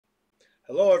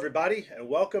Hello, everybody, and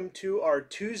welcome to our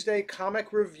Tuesday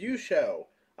comic review show.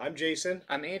 I'm Jason,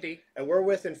 I'm Andy. and we're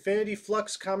with Infinity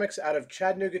Flux Comics out of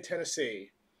Chattanooga,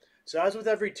 Tennessee. So, as with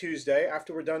every Tuesday,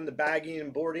 after we're done the bagging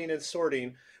and boarding and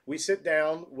sorting, we sit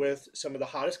down with some of the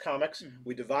hottest comics. Mhm.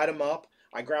 We divide them up.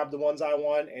 I grab the ones I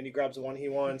want, Andy grabs the one he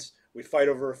wants. We fight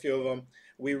over a few of them.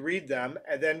 We read them,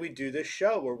 and then we do this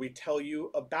show where we tell you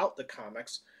about the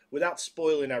comics without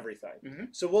spoiling everything.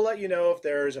 Mhm. So we'll let you know if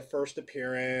there's a first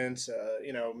appearance,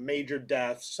 major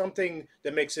death, something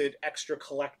that makes it extra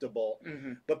collectible.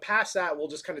 Mhm. But past that, we'll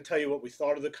just kind of tell you what we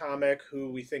thought of the comic,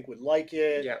 who we think would like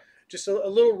it, Yeah. just a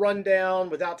little rundown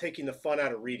without taking the fun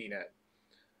out of reading it.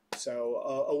 So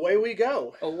away we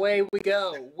go. Away we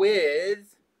go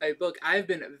with a book I've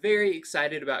been very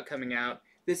excited about coming out.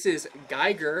 This is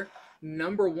Geiger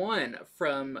 #1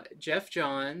 from Jeff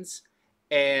Johns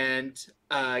and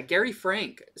Gary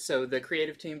Frank. So the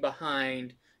creative team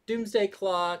behind Doomsday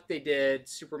Clock. They did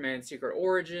Superman Secret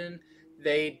Origin.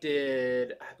 They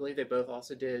did, I believe they both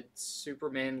also did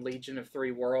Superman Legion of Three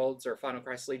Worlds or Final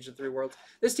Crisis Legion of Three Worlds.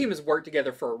 This team has worked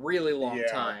together for a really long Yeah,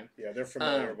 time. yeah, they're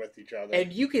familiar with each other.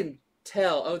 And you can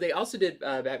tell. Oh, they also did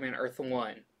Batman Earth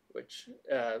One, which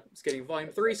is getting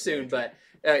Volume 3 soon. But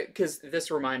because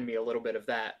this reminded me a little bit of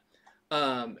that.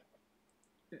 Um,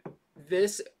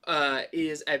 this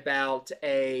is about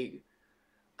a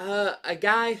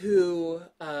guy who,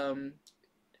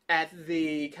 at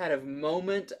the kind of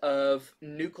moment of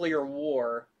nuclear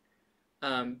war,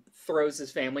 throws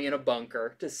his family in a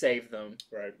bunker to save them.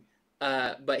 Right.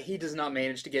 But he does not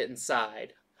manage to get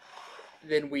inside.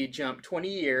 Then we jump 20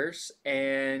 years,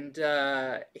 and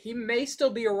he may still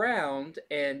be around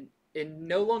and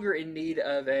no longer in need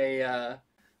of a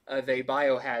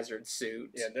biohazard suit.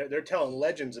 Yeah, they're telling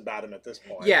legends about him at this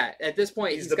point. Yeah, at this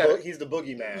point he's the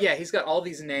boogeyman. Yeah, he's got all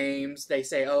these names. They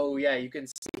say, oh yeah, you can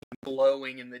see him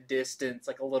glowing in the distance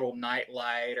like a little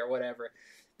nightlight or whatever.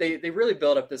 They really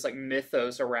build up this like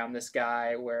mythos around this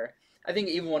guy where I think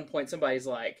even one point somebody's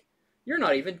like, you're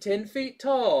not even 10 feet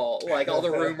tall. Like all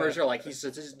the rumors are like he's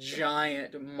just this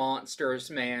giant monstrous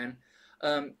man.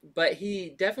 But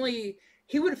he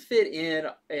would fit in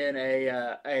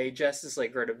a Justice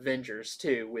League or an Avengers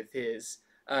too with his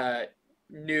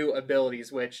new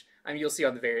abilities, which I mean you'll see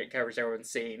on the variant covers everyone's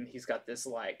seen. He's got this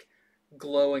like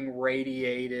glowing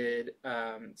radiated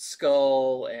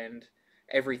skull and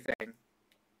everything.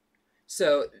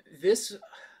 So this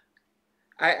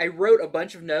I wrote a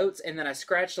bunch of notes and then I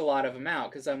scratched a lot of them out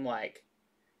because I'm like,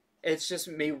 it's just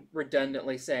me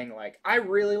redundantly saying like, I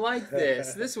really like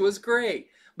this. This was great,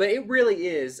 but it really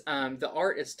is. The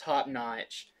art is top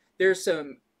notch. There's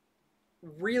some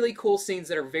really cool scenes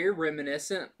that are very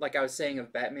reminiscent, like I was saying,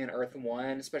 of Batman Earth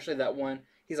One, especially that one.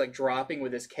 He's like dropping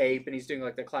with his cape and he's doing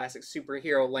like the classic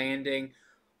superhero landing,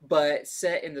 but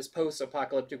set in this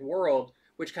post-apocalyptic world,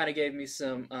 which kind of gave me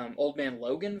some Old Man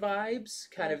Logan vibes.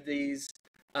 Kind of these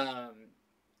um,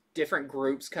 different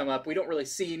groups come up. We don't really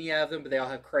see any of them, but they all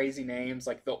have crazy names,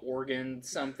 like the organ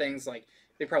somethings. Like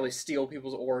they probably steal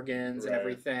people's organs and Right.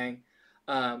 everything.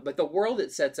 But the world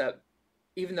it sets up,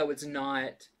 even though it's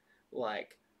not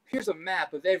like here's a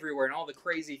map of everywhere and all the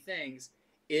crazy things,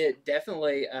 it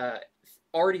definitely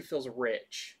already feels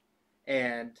rich.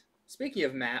 And speaking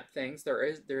of map things,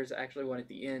 there's actually one at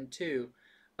the end too.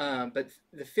 But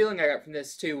the feeling I got from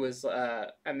this too was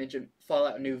I mentioned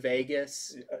Fallout New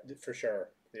Vegas. For sure.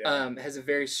 Yeah. Has a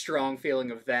very strong feeling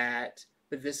of that.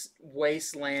 But this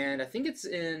wasteland, I think it's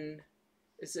in.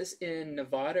 Is this in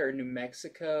Nevada or New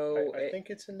Mexico? I think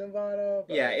it's in Nevada.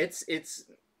 Yeah, it's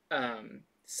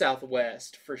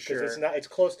southwest for sure. It's not. It's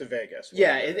close to Vegas.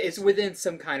 Yeah, it's within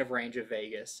some kind of range of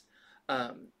Vegas.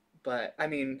 But I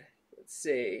mean, let's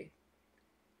see.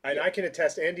 And I can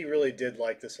attest, Andy really did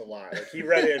like this a lot. Like he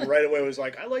read it and right away was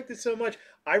like, "I like this so much."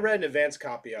 I read an advanced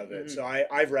copy of it, so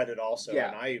I've read it also, Yeah.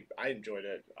 and I enjoyed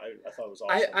it. I thought it was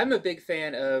awesome. I'm a big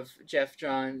fan of Jeff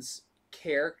Johns'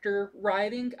 character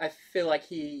writing. I feel like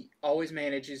he always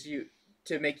manages you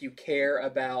to make you care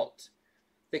about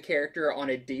the character on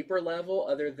a deeper level,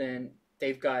 other than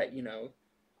they've got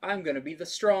I'm gonna be the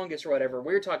strongest or whatever.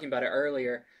 We were talking about it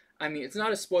earlier. I mean, it's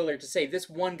not a spoiler to say this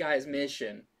one guy's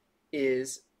mission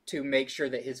is to make sure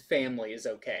that his family is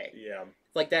okay. Yeah.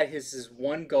 Like that is his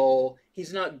one goal.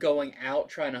 He's not going out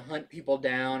trying to hunt people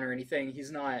down or anything.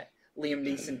 He's not Liam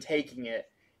Neeson taking it.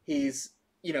 He's,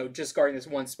 just guarding this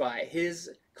one spot. His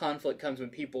conflict comes when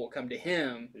people come to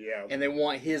him Yeah. and they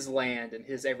want his land and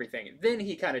his everything. And then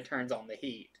he kind of turns on the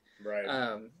heat. Right.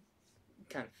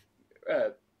 Kind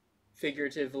of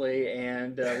figuratively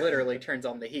and literally turns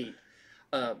on the heat.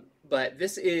 But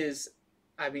this is,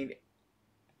 I mean,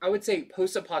 I would say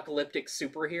post-apocalyptic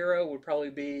superhero would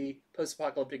probably be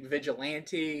post-apocalyptic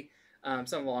vigilante,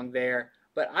 something along there.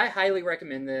 But I highly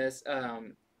recommend this.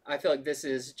 I feel like this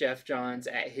is Jeff Johns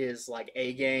at his like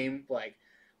A game. Like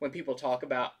when people talk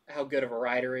about how good of a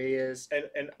writer he is.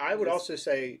 And I would This, also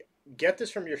say get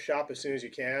this from your shop as soon as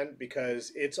you can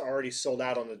because it's already sold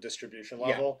out on the distribution yeah.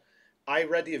 level. I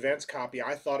read the advance copy.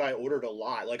 I thought I ordered a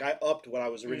lot. Like I upped what I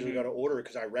was originally Mm-hmm. going to order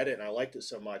because I read it and I liked it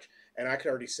so much. And I could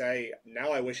already say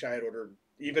now I wish I had ordered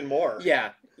even more.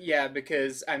 Yeah, yeah,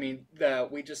 because I mean, the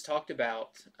we just talked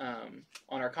about on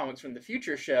our Comics from the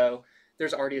Future show.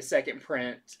 There's already a second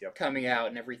print Yep. coming out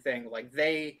and everything. Like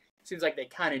they seems like they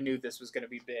kind of knew this was going to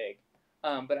be big.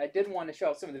 But I did want to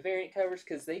show off some of the variant covers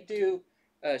because they do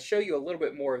show you a little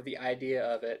bit more of the idea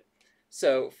of it.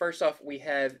 So first off, we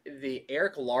have the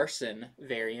Eric Larson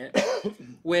variant,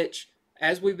 which,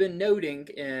 as we've been noting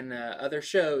in other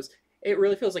shows, it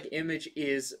really feels like Image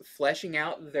is fleshing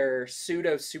out their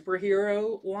pseudo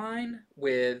superhero line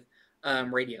with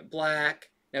Radiant Black.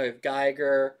 Now we have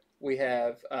Geiger. We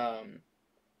have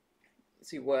let's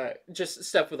see what just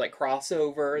stuff with like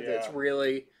crossover that's Yeah.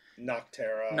 really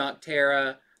Noctera.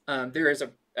 Noctera. There is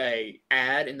a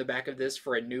ad in the back of this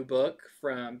for a new book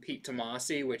from Pete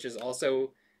Tomasi, which is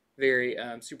also very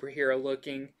superhero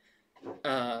looking.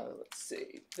 Let's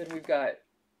see. Then we've got,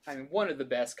 I mean, one of the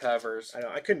best covers. I know,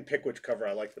 I couldn't pick which cover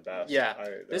I liked the best. Yeah,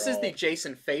 they're this is all- the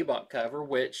Jason Fabok cover,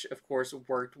 which of course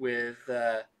worked with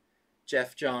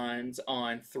Jeff Johns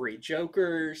on Three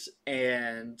Jokers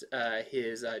and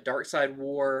his Dark Side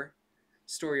War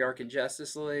story arc in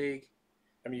Justice League.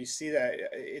 I mean, you see that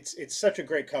it's such a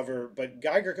great cover, but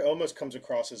Geiger almost comes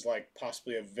across as like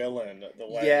possibly a villain the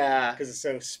way, Yeah, because it's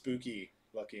so spooky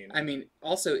looking. I mean,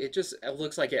 also it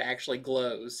looks like it actually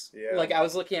glows. Yeah. Like I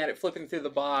was looking at it, flipping through the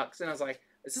box, and I was like,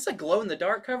 "Is this a glow in the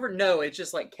dark cover?" No, it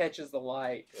just like catches the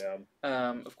light. Yeah.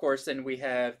 Of course, then we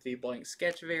have the blank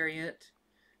sketch variant.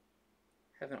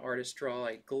 Have an artist draw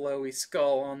a glowy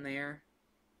skull on there.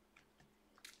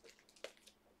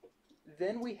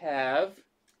 Then we have.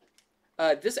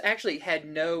 This actually had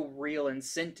no real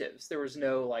incentives. There was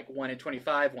no like 1 in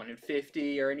 25, 1 in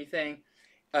 50, or anything.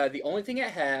 The only thing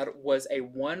it had was a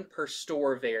 1 per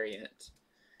store variant.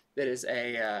 That is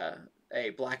a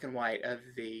black and white of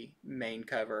the main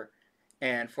cover,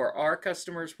 and for our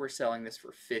customers, we're selling this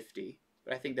for 50.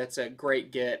 But I think that's a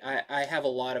great get. I have a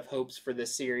lot of hopes for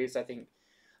this series. I think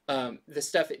the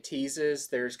stuff it teases,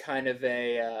 there's kind of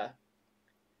a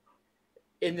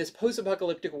in this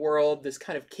post-apocalyptic world, this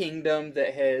kind of kingdom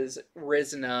that has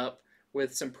risen up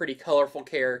with some pretty colorful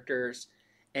characters,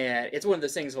 and it's one of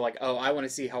those things where like, oh, I want to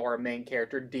see how our main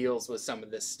character deals with some of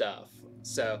this stuff.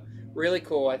 So really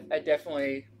cool. I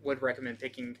definitely would recommend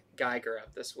picking Geiger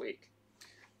up this week.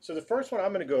 So the first one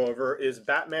I'm going to go over is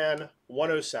Batman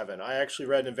 107. I actually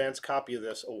read an advanced copy of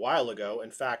this a while ago. In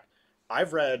fact,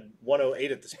 I've read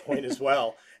 108 at this point as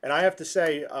well. And I have to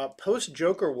say,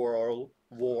 post-Joker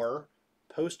War,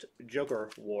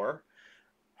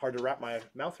 hard to wrap my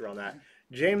mouth around that,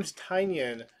 James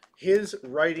Tynion, his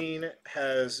writing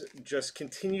has just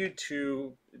continued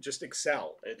to just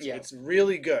excel. It's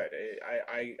really good.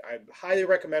 I highly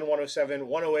recommend 107,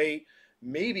 108,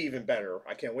 maybe even better.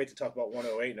 I can't wait to talk about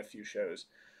 108 in a few shows.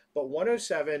 But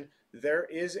 107, there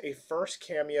is a first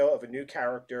cameo of a new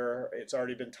character. It's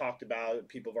already been talked about.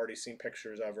 People have already seen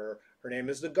pictures of her. Her name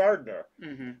is the Gardener.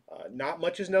 Mm-hmm. Not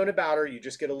much is known about her. You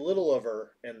just get a little of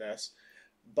her in this.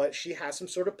 But she has some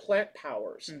sort of plant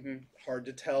powers. Mm-hmm. Hard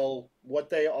to tell what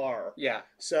they are. Yeah.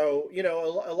 So,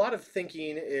 a lot of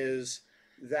thinking is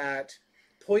that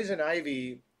Poison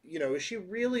Ivy, is she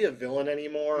really a villain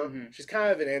anymore? Mm-hmm. She's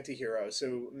kind of an anti-hero.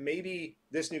 So maybe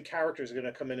this new character is going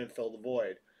to come in and fill the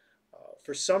void.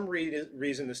 For some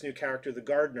reason, this new character, the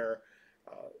Gardener,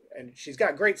 and she's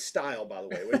got great style, by the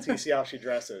way. Wait till you see how she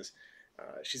dresses.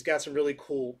 She's got some really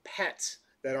cool pets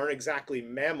that aren't exactly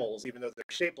mammals, even though they're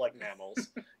shaped like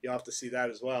mammals. You'll have to see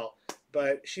that as well.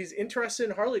 But she's interested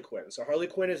in Harley Quinn. So Harley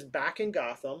Quinn is back in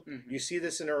Gotham. Mm-hmm. You see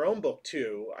this in her own book,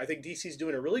 too. I think DC's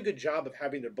doing a really good job of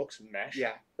having their books mesh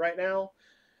right now.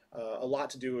 A lot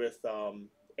to do with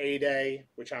A-Day,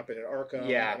 which happened in Arkham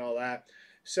and all that.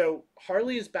 So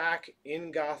Harley is back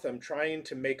in Gotham trying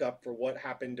to make up for what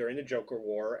happened during the Joker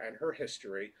War and her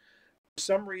history. For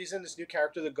some reason, this new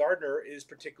character, the Gardener, is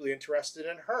particularly interested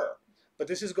in her. But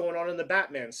this is going on in the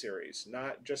Batman series,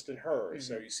 not just in her. Mm-hmm.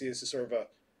 So you see this is sort of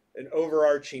an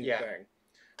overarching thing.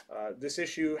 This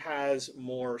issue has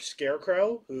more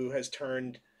Scarecrow, who has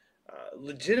turned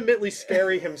legitimately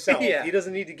scary himself. He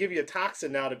doesn't need to give you a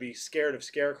toxin now to be scared of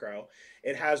Scarecrow.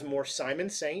 It has more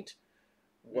Simon Saint,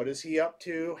 What is he up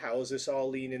to? How is this all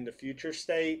lean into Future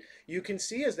State? You can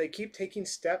see as they keep taking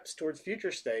steps towards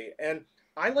Future State. And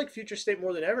I like Future State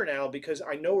more than ever now because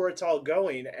I know where it's all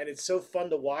going, and it's so fun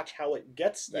to watch how it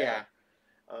gets there. Yeah.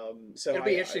 So it'll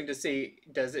be interesting to see,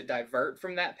 does it divert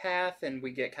from that path and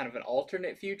we get kind of an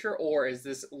alternate future, or is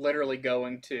this literally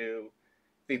going to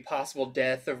the possible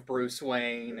death of Bruce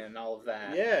Wayne and all of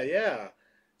that? Yeah, yeah.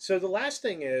 So the last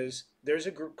thing is there's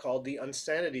a group called the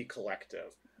Unsanity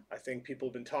Collective. I think people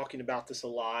have been talking about this a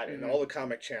lot in all the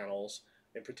comic channels,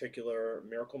 in particular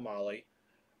Miracle Molly.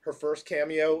 Her first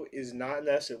cameo is not in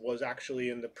this. It was actually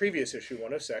in the previous issue,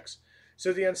 106.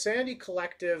 So the Unsanity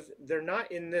Collective, they're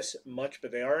not in this much,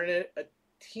 but they are in it a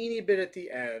teeny bit at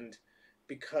the end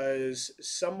because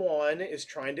someone is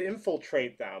trying to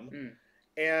infiltrate them.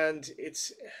 And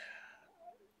it's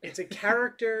a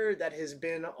character that has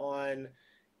been on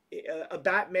a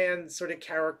Batman sort of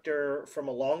character from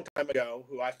a long time ago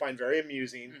who I find very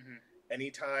amusing.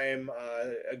 Anytime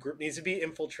a group needs to be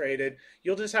infiltrated,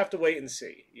 you'll just have to wait and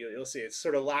see. You'll see. It's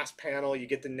sort of last panel, you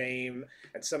get the name,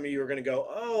 and some of you are going to go,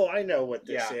 oh, I know what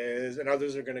this is. And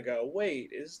others are going to go, wait,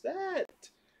 is that?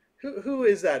 Who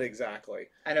is that exactly?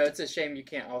 I know it's a shame you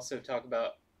can't also talk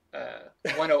about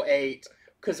 108,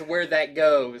 because where that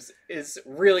goes is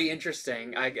really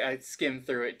interesting. I skimmed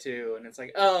through it too, and it's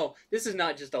like, oh, this is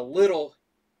not just a little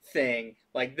thing.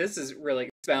 Like, this is really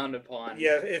expounded upon.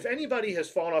 Yeah, if anybody has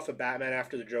fallen off of Batman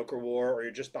after the Joker War, or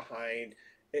you're just behind,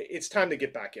 it's time to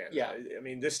get back in. Yeah. I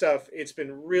mean, this stuff, it's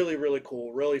been really, really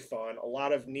cool, really fun. A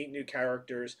lot of neat new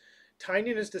characters.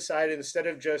 Tynion has decided, instead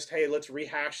of just, hey, let's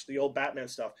rehash the old Batman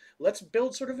stuff, let's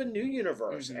build sort of a new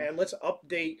universe, and let's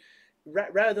update,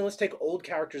 rather than let's take old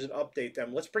characters and update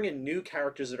them, let's bring in new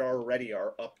characters that already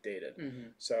are updated.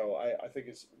 So I think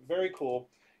it's very cool.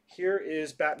 Here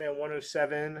is Batman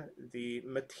 107, the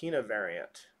Matina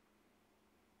variant.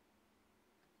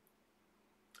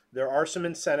 There are some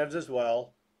incentives as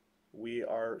well. We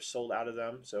are sold out of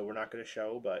them, so we're not going to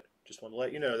show, but just want to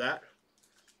let you know that.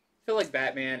 I feel like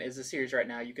Batman is a series right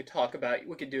now you could talk about.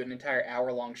 We could do an entire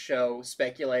hour-long show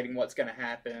speculating what's going to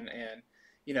happen, and,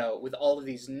 you know, with all of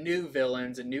these new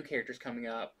villains and new characters coming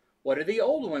up, what do the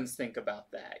old ones think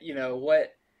about that? You know,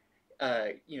 what...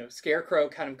 you know, Scarecrow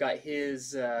kind of got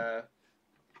his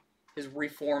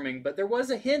reforming, but there was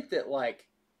a hint that, like,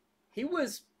 he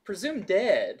was presumed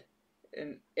dead,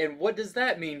 and what does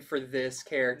that mean for this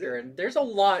character? And there's a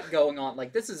lot going on.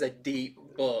 Like, this is a deep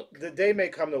book. The day may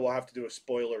come that we'll have to do a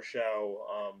spoiler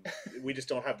show. We just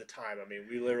don't have the time. I mean,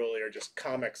 we literally are just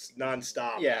comics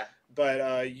nonstop. Yeah. But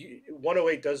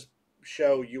 108 does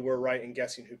show you were right in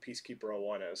guessing who Peacekeeper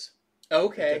 01 is.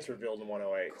 Okay. That's revealed in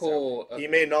 108. Cool. So he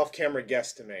made an off-camera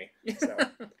guess to me. So.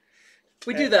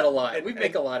 We do that a lot. We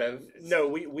make a lot of... No,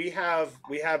 we have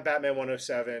Batman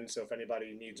 107, so if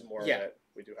anybody needs more of it,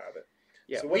 we do have it.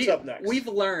 Yeah, so what's up next? We've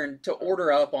learned to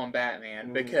order up on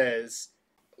Batman because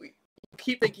we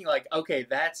keep thinking, like, okay,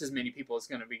 that's as many people as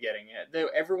going to be getting it.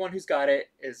 Everyone who's got it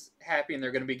is happy and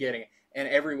they're going to be getting it. And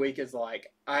every week is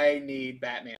like, I need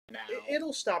Batman now.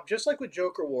 It'll stop. Just like with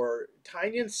Joker War,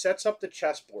 Tynion sets up the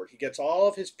chessboard. He gets all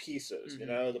of his pieces, you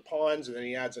know, the pawns, and then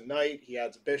he adds a knight, he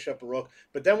adds a bishop, a rook.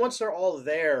 But then once they're all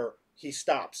there, he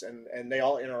stops, and they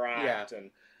all interact.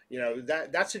 And, you know,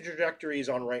 that's the trajectory he's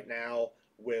on right now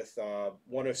with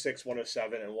 106,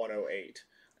 107, and 108.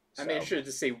 So. I'm interested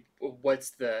to see what's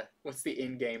the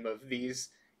end game of these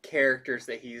characters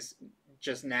that he's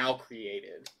just now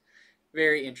created.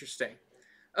 Very interesting.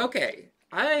 Okay,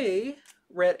 I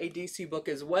read a DC book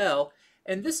as well,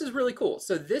 and this is really cool.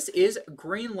 So this is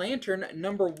Green Lantern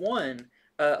 #1.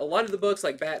 A lot of the books,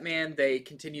 like Batman, they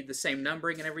continued the same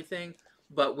numbering and everything,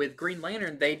 but with Green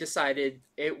Lantern, they decided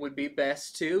it would be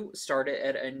best to start it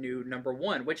at a new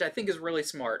 #1, which I think is really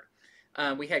smart.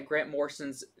 We had Grant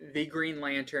Morrison's The Green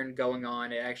Lantern going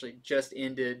on. It actually just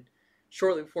ended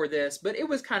shortly before this, but it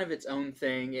was kind of its own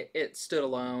thing. It stood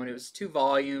alone. It was 2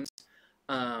 volumes.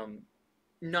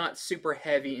 Not super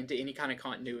heavy into any kind of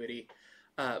continuity,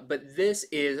 but this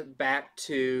is back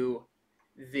to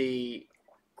the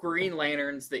Green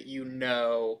Lanterns that you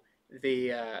know,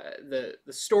 the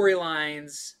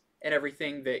storylines and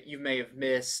everything that you may have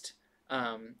missed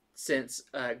since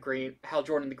Hal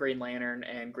Jordan the Green Lantern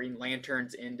and Green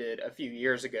Lanterns ended a few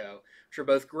years ago, which are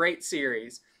both great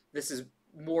series. This is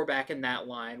more back in that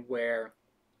line where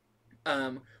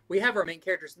we have our main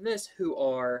characters in this who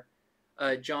are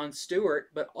John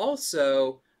Stewart, but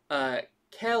also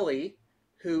Kelly,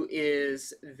 who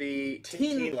is the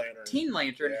Teen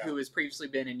Lantern, who has previously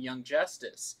been in Young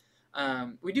Justice.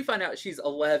 We do find out she's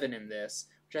 11 in this,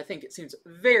 which I think it seems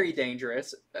very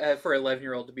dangerous for an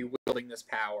 11-year-old to be wielding this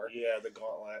power. Yeah, the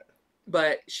gauntlet.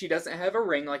 But she doesn't have a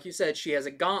ring, like you said. She has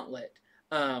a gauntlet.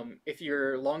 If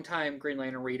you're a longtime Green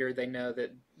Lantern reader, they know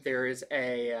that there is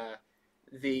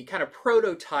the kind of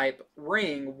prototype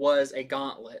ring was a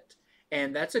gauntlet,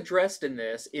 and that's addressed in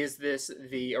this. Is this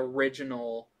the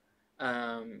original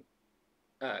um,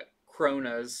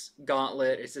 Krona's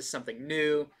gauntlet? Is this something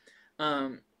new?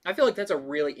 I feel like that's a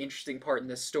really interesting part in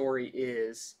this story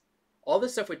is all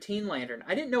this stuff with Teen Lantern.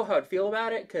 I didn't know how I'd feel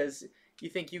about it because you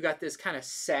think you got this kind of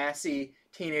sassy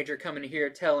teenager coming here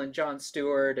telling Jon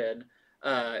Stewart and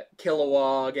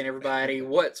Kilowog and everybody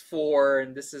what's for,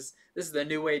 and this is the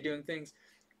new way of doing things.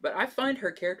 But I find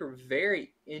her character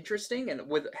very interesting and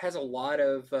has a lot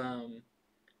of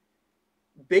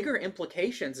bigger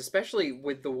implications, especially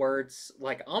with the words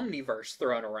like omniverse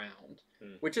thrown around,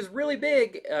 which is really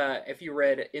big. If you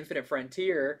read Infinite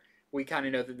Frontier, we kind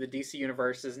of know that the DC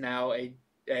universe is now a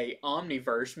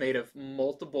omniverse made of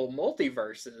multiple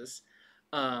multiverses.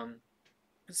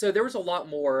 So there was a lot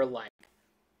more like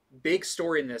big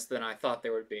story in this than I thought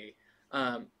there would be.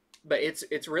 But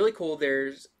it's really cool.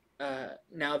 There's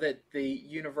now that the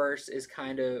universe is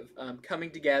kind of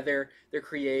coming together, they're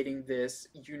creating this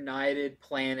United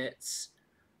Planets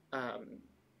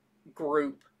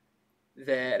group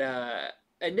that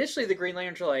initially the Green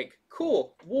Lanterns are like,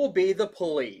 cool, we'll be the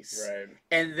police. Right.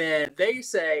 And then they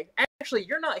say, actually,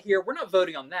 you're not here. We're not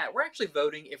voting on that. We're actually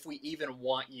voting if we even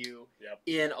want you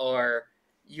in our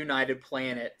United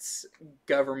Planets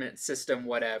government system,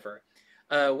 whatever.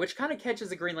 Which kind of catches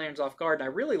the Green Lanterns off guard. And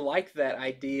I really like that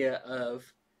idea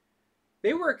of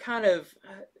they were kind of...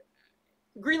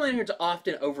 Green Lanterns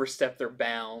often overstep their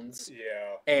bounds.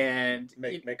 Yeah. And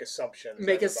make assumptions.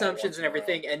 Make assumptions and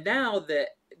everything. And now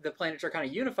that the planets are kind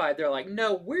of unified, they're like,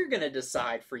 no, we're going to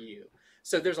decide for you.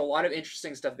 So there's a lot of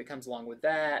interesting stuff that comes along with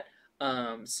that.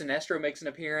 Sinestro makes an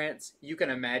appearance. You can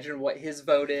imagine what his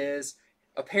vote is.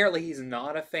 Apparently he's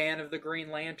not a fan of the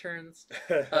Green Lanterns.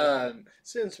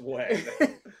 Since when?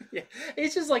 Yeah,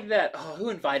 it's just like that. Oh, who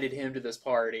invited him to this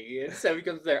party? And so he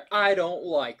comes there. I don't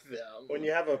like them. When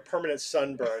you have a permanent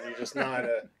sunburn, you're just not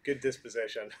a good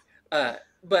disposition.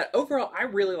 But overall, I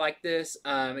really like this.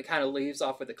 It kind of leaves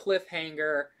off with a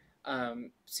cliffhanger.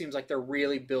 Seems like they're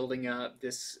really building up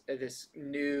this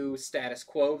new status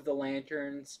quo of the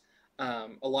Lanterns. A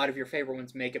lot of your favorite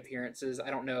ones make appearances. I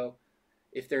don't know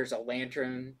if there's a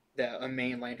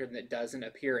main lantern that doesn't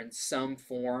appear in some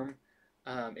form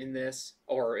in this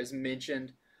or is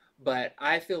mentioned. But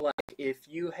I feel like if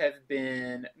you have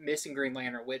been missing Green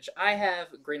Lantern, which I have,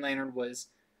 Green Lantern was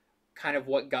kind of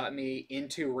what got me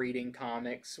into reading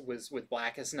comics, was with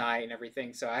Blackest Night and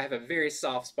everything. So I have a very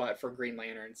soft spot for Green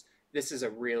Lanterns. This is a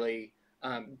really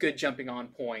good jumping on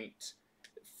point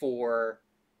for...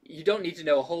 You don't need to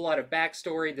know a whole lot of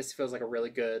backstory. This feels like a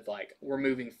really good, like, we're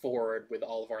moving forward with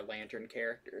all of our Lantern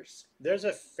characters. There's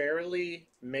a fairly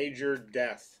major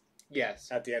death Yes.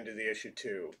 at the end of the issue,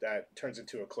 too, that turns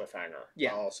into a cliffhanger.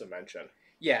 Yeah. I'll also mention.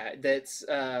 Yeah, that's...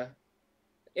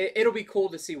 it'll be cool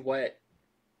to see what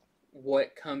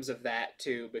comes of that,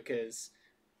 too, because,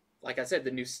 like I said, the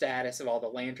new status of all the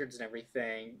Lanterns and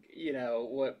everything, you know,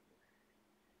 what...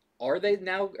 Are they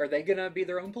going to be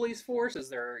their own police force? Is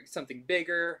there something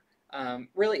bigger?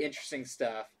 Really interesting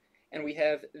stuff. And we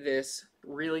have this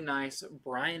really nice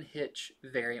Brian Hitch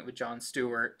variant with Jon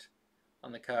Stewart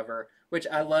on the cover, which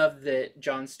I love that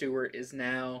Jon Stewart is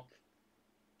now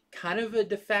kind of a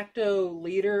de facto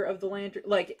leader of the Lantern.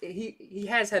 Like, he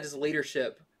has had his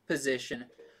leadership position,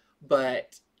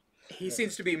 but he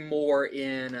seems to be more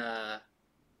in...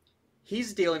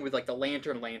 He's dealing with, like, the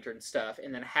Lantern stuff,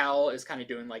 and then Hal is kind of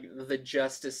doing, like, the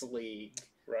Justice League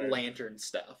Lantern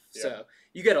stuff. Yeah. So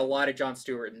you get a lot of Jon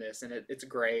Stewart in this, and it's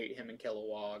great, him and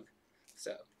Kilowog.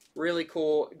 So, really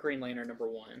cool Green Lantern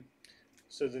 #1.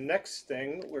 So the next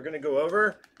thing we're going to go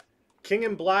over, King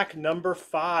in Black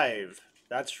 #5.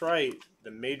 That's right,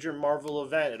 the major Marvel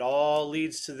event. It all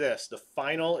leads to this, the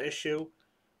final issue.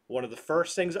 One of the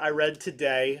first things I read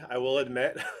today, I will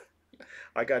admit.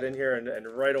 I got in here and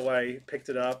right away picked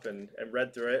it up and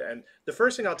read through it. And the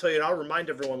first thing I'll tell you, and I'll remind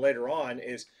everyone later on,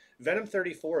 is Venom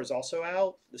 34 is also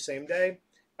out the same day.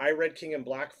 I read King in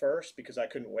Black first because I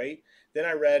couldn't wait. Then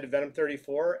I read Venom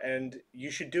 34, and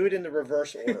you should do it in the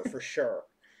reverse order for sure.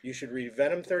 You should read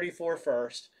Venom 34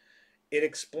 first. It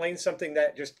explains something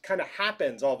that just kind of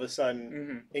happens all of a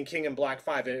sudden in King in Black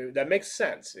 5. That makes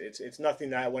sense. It's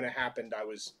nothing that when it happened I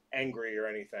was angry or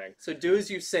anything. So do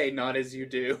as you say, not as you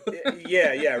do.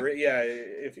 yeah.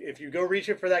 If you go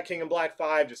reaching for that King in Black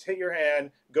 5, just hit your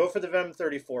hand. Go for the Venom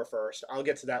 34 first. I'll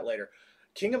get to that later.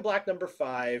 King in Black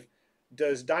 #5.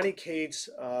 Does Donny Cates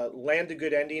land a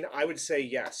good ending? I would say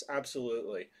yes,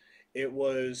 absolutely. It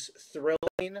was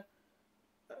thrilling.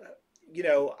 you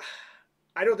know,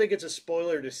 I don't think it's a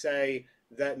spoiler to say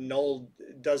that Null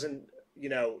doesn't,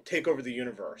 take over the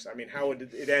universe. I mean, how would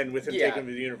it end with him taking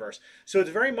over the universe? So it's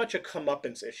very much a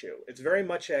comeuppance issue. It's very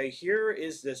much here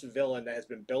is this villain that has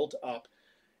been built up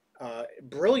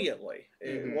brilliantly.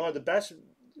 One of the best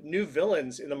new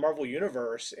villains in the Marvel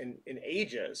Universe in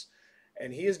ages.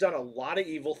 And he has done a lot of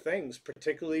evil things,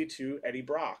 particularly to Eddie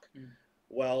Brock.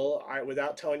 Well,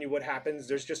 without telling you what happens,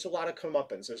 there's just a lot of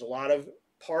comeuppance. There's a lot of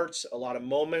parts, a lot of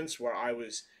moments where I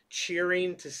was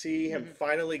cheering to see him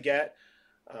finally get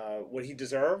what he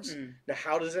deserves. Now,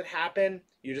 how does it happen?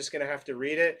 You're just going to have to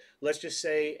read it. Let's just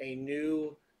say a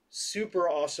new super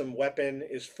awesome weapon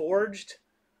is forged.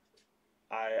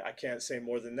 I can't say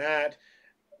more than that.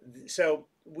 So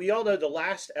we all know the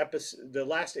last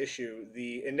issue,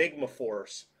 the Enigma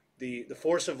Force, the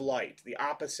Force of Light, the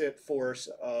opposite force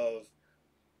of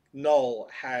Null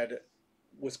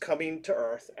was coming to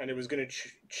Earth, and it was going to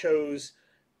chose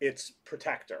its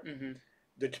protector.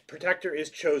 The protector is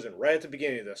chosen right at the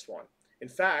beginning of this one. In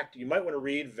fact, you might want to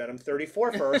read Venom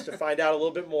 34 first to find out a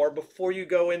little bit more before you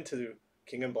go into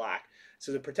King in Black.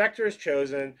 So the protector is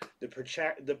chosen. The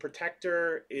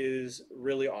protector is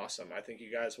really awesome. I think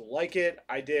you guys will like it.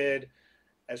 I did.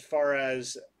 As far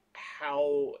as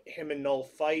how him and Null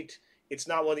fight, it's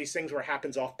not one of these things where it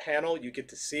happens off panel. You get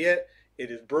to see it. It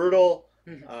is brutal.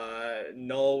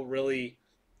 Null really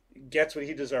gets what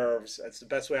he deserves. That's the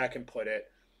best way I can put it.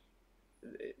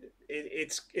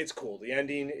 It's cool. The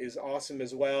ending is awesome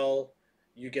as well.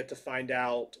 You get to find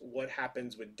out what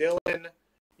happens with Dylan.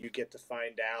 You get to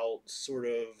find out sort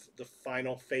of the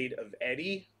final fate of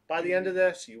Eddie by the end of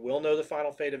this. You will know the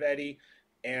final fate of Eddie,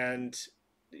 and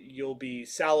you'll be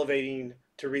salivating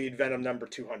to read Venom number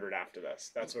 200 after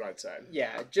this. That's what I'd say.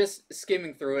 Yeah, just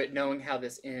skimming through it, knowing how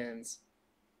this ends,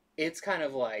 it's kind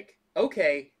of like,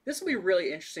 okay, this will be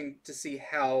really interesting to see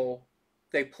how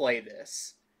they play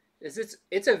this.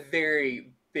 It's a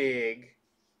very big,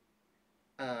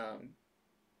 at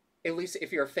least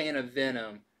if you're a fan of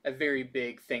Venom, a very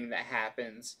big thing that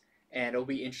happens, and it'll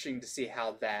be interesting to see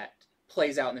how that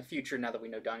plays out in the future now that we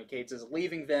know Donny Cates is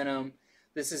leaving Venom.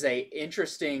 This is a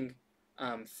interesting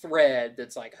thread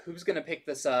that's like, who's going to pick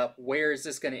this up? Where is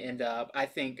this going to end up? I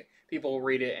think people will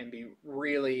read it and be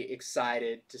really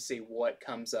excited to see what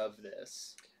comes of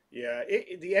this. Yeah,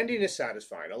 the ending is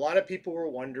satisfying. A lot of people were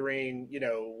wondering,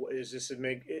 is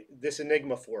this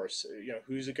Enigma Force?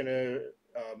 Who's it gonna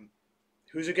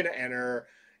enter?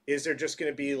 Is there just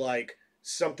gonna be like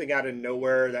something out of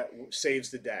nowhere that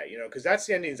saves the day? Because that's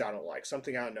the endings I don't like.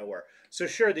 Something out of nowhere. So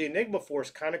sure, the Enigma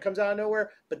Force kind of comes out of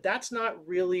nowhere, but that's not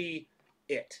really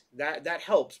it. That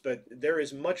helps, but there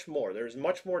is much more. There's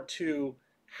much more to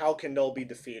how can Null be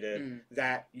defeated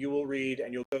that you will read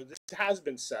and you'll go, this has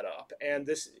been set up and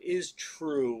this is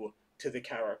true to the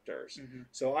characters.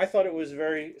 So I thought it was a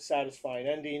very satisfying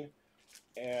ending.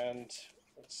 And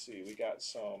let's see, we got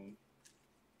some.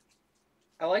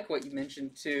 I like what you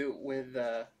mentioned too with,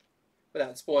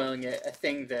 without spoiling it, a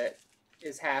thing that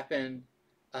has happened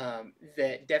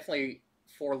that definitely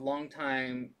for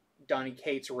long-time Donny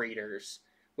Cates readers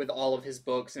with all of his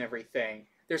books and everything,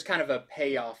 there's kind of a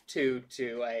payoff too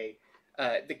to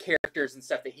the characters and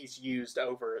stuff that he's used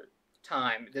over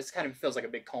time. This kind of feels like a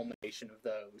big culmination of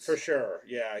those. For sure,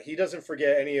 yeah. He doesn't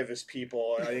forget any of his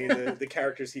people. I mean, the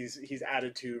characters he's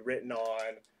added to, written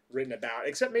about,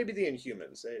 except maybe the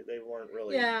Inhumans. They weren't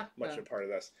really much a part of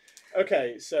this.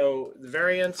 Okay, so the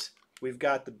variants, we've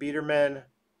got the Biederman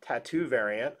tattoo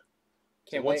variant.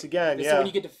 Can't so once wait. again, this is when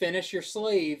you get to finish your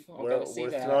sleeve. We're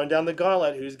throwing down the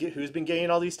gauntlet. Who's been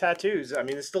getting all these tattoos? I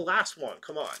mean, it's the last one.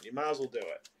 Come on, you might as well do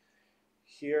it.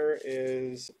 Here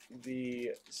is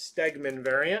the Stegman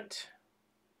variant.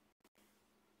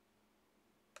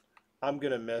 I'm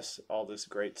gonna miss all this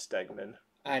great Stegman.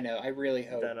 I know. I really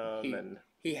hope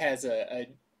he has a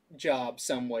job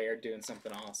somewhere doing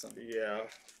something awesome. Yeah,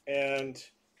 and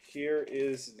here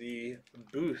is the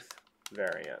Booth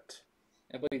variant.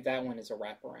 I believe that one is a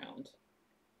wraparound.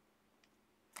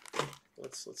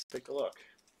 Let's take a look.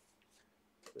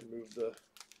 Remove the.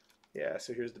 Yeah,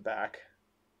 so here's the back.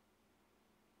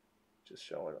 Just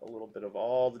showing a little bit of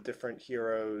all the different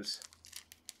heroes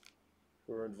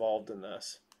who are involved in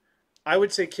this. I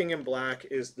would say King in Black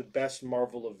is the best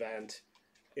Marvel event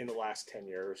in the last 10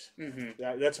 years.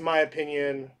 That's my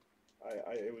opinion.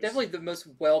 It was definitely the most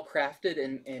well-crafted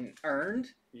and earned.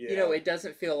 Yeah. It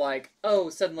doesn't feel like, oh,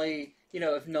 suddenly,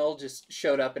 if Null just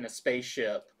showed up in a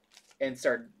spaceship and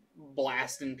started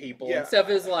blasting people and stuff,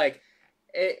 is like,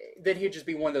 then he'd just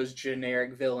be one of those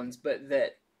generic villains, but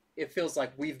that it feels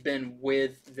like we've been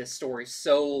with this story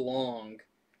so long,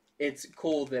 it's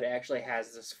cool that it actually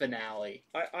has this finale.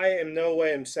 I am no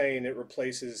way I'm saying it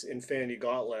replaces Infinity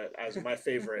Gauntlet as my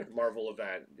favorite Marvel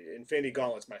event. Infinity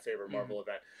Gauntlet's my favorite Marvel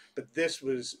event, but this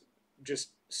was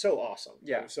just so awesome.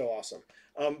 Yeah, it was so awesome.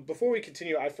 Before we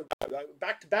continue, I forgot,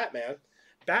 back to Batman.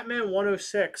 Batman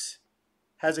 106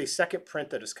 has a second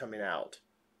print that is coming out.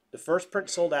 The first print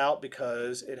sold out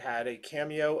because it had a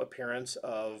cameo appearance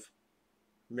of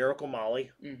Miracle Molly.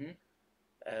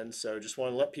 And so just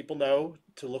want to let people know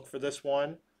to look for this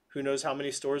one. Who knows how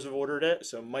many stores have ordered it,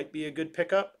 so it might be a good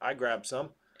pickup. I grabbed some.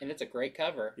 And it's a great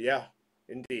cover. Yeah,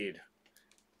 indeed.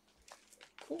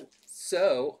 Cool.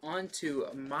 So, on to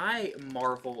my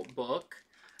Marvel book.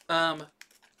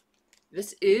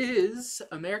 This is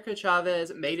America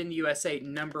Chavez Made in the USA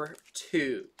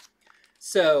 #2.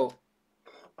 So,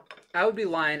 I would be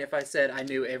lying if I said I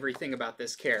knew everything about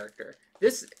this character.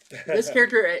 This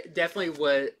character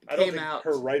definitely came out.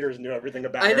 Her writers knew everything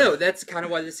about her. I know, that's kind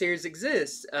of why the series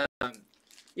exists.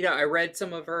 You know, I read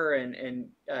some of her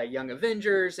in Young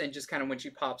Avengers, and just kind of when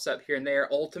she pops up here and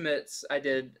there. Ultimates, I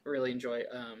did really enjoy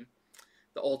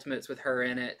the Ultimates with her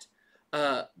in it.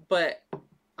 But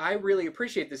I really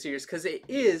appreciate the series because it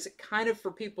is kind of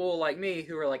for people like me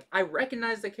who are like, I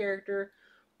recognize the character,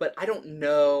 but I don't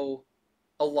know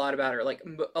a lot about her. Like,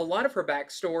 a lot of her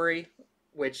backstory,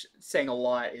 which saying a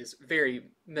lot is very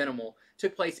minimal,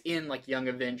 took place in like Young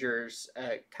Avengers,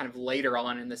 kind of later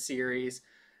on in the series.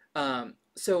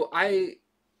 So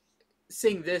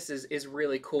seeing this is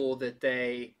really cool that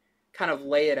they kind of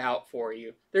lay it out for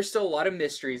you. There's still a lot of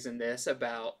mysteries in this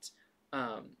about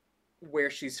where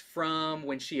she's from,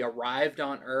 when she arrived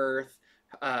on Earth,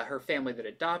 her family that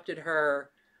adopted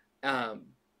her.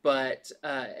 But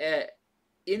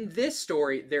in this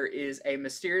story, there is a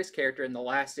mysterious character in the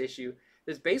last issue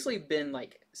that's basically been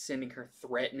like sending her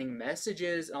threatening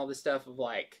messages and all this stuff of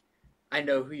like, I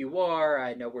know who you are,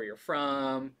 I know where you're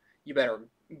from, you better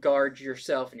guard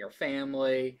yourself and your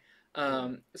family.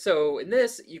 So in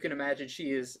this, you can imagine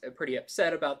she is pretty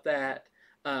upset about that.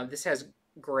 This has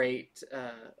great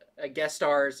guest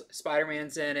stars.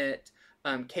 Spider-Man's in it.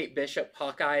 Kate Bishop,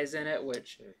 Hawkeye, is in it,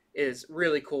 which is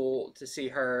really cool to see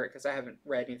her because I haven't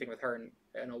read anything with her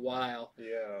in a while.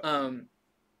 Yeah.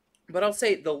 But I'll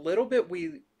say the little bit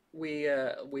we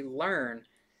learn,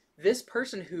 this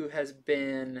person who has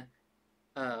been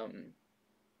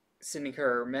sending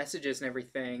her messages and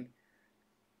everything,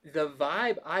 the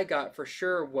vibe I got for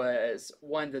sure was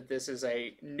one that this is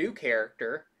a new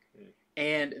character,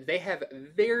 and they have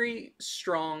very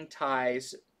strong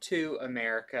ties to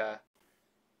America,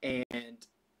 and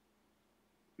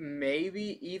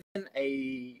maybe even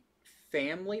a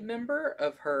family member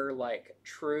of her, like,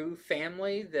 true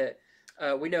family that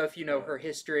we know, if you know her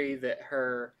history, that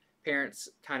her parents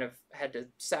kind of had to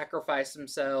sacrifice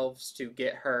themselves to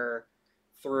get her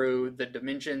through the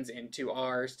dimensions into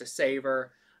ours to save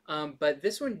her. But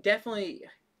this one definitely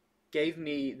gave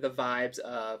me the vibes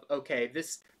of, okay,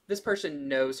 this person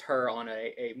knows her on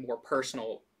a more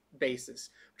personal basis,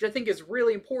 which I think is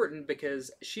really important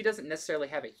because she doesn't necessarily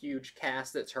have a huge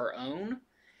cast that's her own.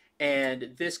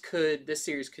 And this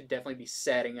series could definitely be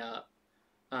setting up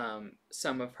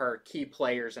some of her key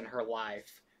players in her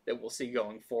life that we'll see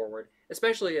going forward,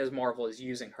 especially as Marvel is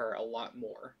using her a lot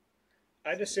more.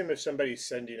 I'd assume if somebody's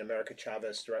sending America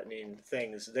Chavez threatening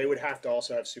things, they would have to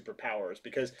also have superpowers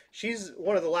because she's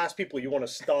one of the last people you want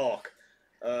to stalk.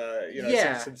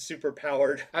 Some super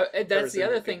powered. That's the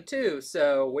other thing too.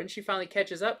 So when she finally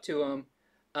catches up to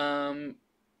him,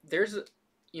 there's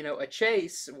a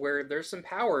chase where there's some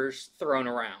powers thrown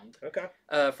around. Okay.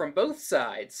 From both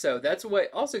sides. So that's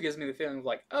what also gives me the feeling of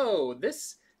like, oh,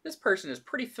 this person is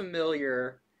pretty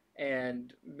familiar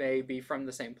and may be from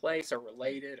the same place or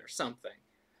related or something.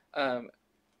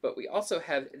 But we also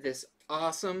have this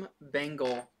awesome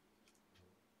Bengal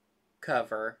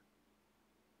cover.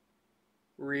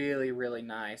 Really, really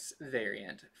nice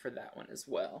variant for that one as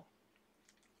well.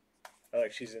 I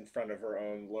like she's in front of her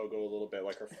own logo a little bit,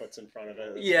 like her foot's in front of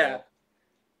it. Yeah.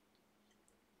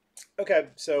 Cool. Okay,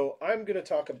 so I'm going to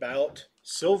talk about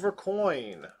Silver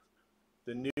Coin,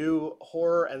 the new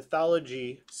horror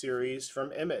anthology series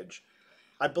from Image.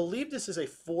 I believe this is a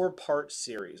 4-part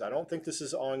series. I don't think this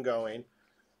is ongoing.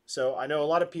 So I know a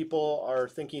lot of people are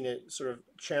thinking it sort of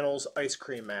channels Ice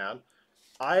Cream Man.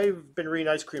 I've been reading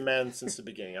Ice Cream Man since the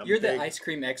beginning. You're the ice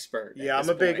cream expert. Yeah, I'm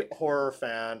a big horror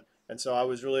fan. And so I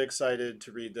was really excited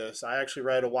to read this. I actually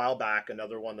read a while back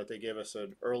another one that they gave us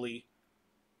an early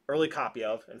copy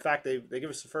of. In fact, they gave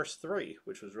us the first 3,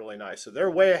 which was really nice. So they're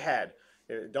way ahead.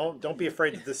 Don't be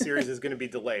afraid that this series is going to be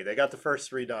delayed. They got the first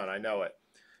 3 done. I know it.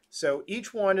 So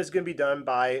each one is going to be done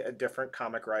by a different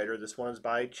comic writer. This one is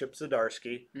by Chip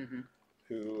Zdarsky,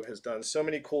 who has done so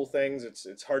many cool things.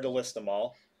 It's hard to list them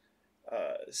all.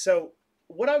 So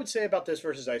what I would say about this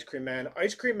versus Ice Cream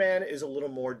Man is a little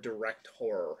more direct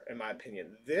horror, in my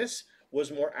opinion. This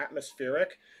was more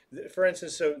atmospheric. For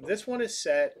instance, so this one is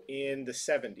set in the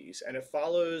 70s, and it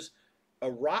follows a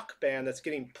rock band that's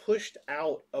getting pushed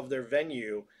out of their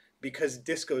venue because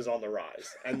disco's on the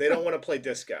rise, and they don't want to play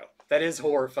disco. That is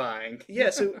horrifying. Yeah,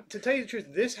 so to tell you the truth,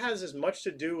 this has as much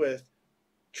to do with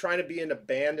trying to be in a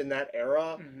band in that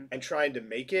era and trying to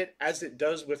make it as it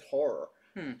does with horror.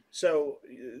 So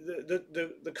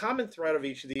the common thread of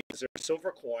each of these is there's a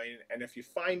silver coin, and if you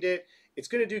find it, it's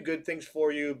going to do good things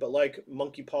for you, but like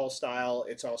Monkey Paw style,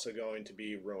 it's also going to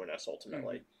be ruinous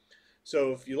ultimately.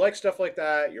 So if you like stuff like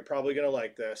that, you're probably going to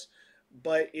like this.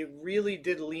 But it really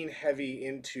did lean heavy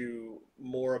into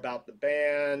more about the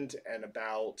band and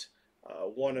about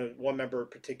one member in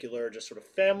particular, just sort of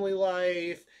family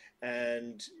life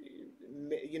and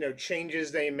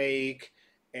changes they make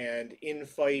and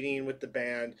infighting with the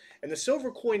band. And the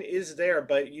silver coin is there,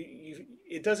 but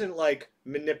it doesn't like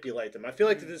manipulate them. I feel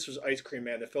like if this was Ice Cream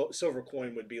Man, the silver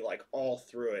coin would be like all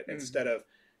through it instead of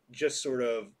just sort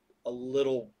of a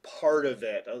little part of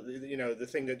it, the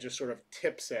thing that just sort of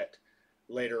tips it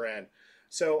later in.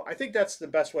 So I think that's the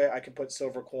best way I can put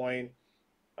silver coin.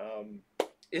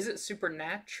 Is it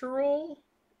supernatural?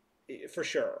 For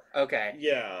sure. Okay.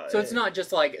 Yeah. So it's not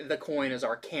just like the coin is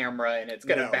our camera and it's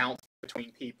going to bounce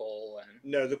between people.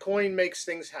 No, the coin makes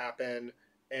things happen.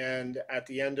 And at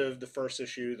the end of the first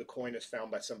issue, the coin is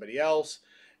found by somebody else.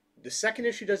 The second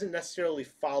issue doesn't necessarily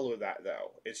follow that,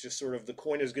 though. It's just sort of the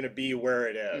coin is going to be where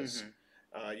it is.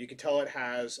 You can tell it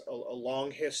has a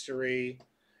long history.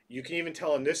 You can even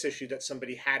tell in this issue that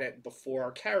somebody had it before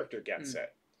our character gets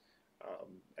it.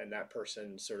 And that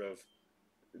person sort of,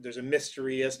 there's a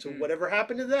mystery as to whatever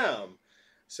happened to them.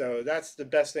 So that's the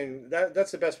best thing.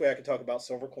 That's the best way I can talk about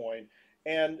Silver Coin.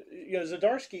 And,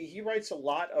 Zdarsky, he writes a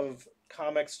lot of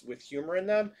comics with humor in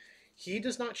them. He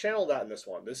does not channel that in this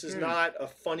one. This is not a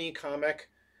funny comic.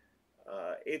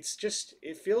 It's just,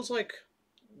 it feels like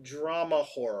drama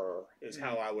horror is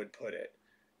how I would put it.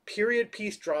 Period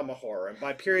piece drama horror. And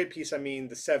by period piece, I mean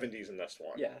the 70s in this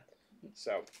one. Yeah.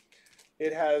 So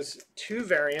it has two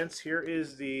variants. Here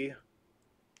is the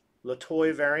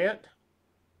Latoy variant,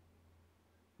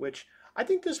 which I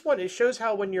think this one, it shows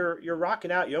how when you're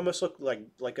rocking out, you almost look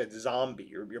like a zombie.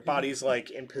 Your body's like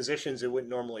in positions it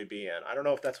wouldn't normally be in. I don't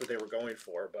know if that's what they were going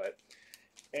for, but.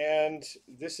 And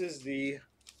this is the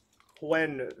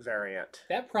Huen variant.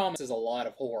 That promises a lot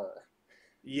of horror.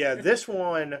 Yeah, this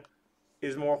one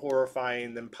is more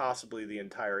horrifying than possibly the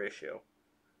entire issue.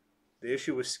 The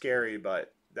issue was scary,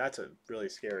 but that's a really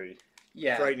scary,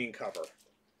 frightening cover.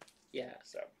 Yeah.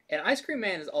 So. And Ice Cream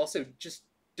Man is also just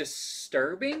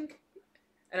disturbing,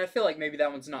 and I feel like maybe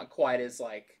that one's not quite as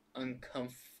like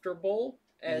uncomfortable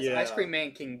as Ice Cream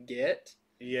Man can get.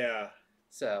 Yeah.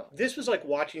 So this was like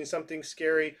watching something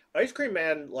scary. Ice Cream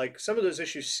Man, like some of those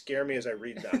issues scare me as I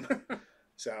read them.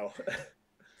 So.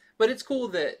 But it's cool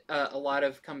that a lot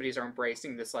of companies are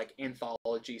embracing this like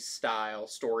anthology style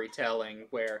storytelling,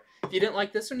 where if you didn't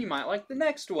like this one, you might like the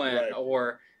next one,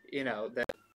 or that.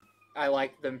 I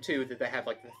like them too, that they have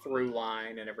like the through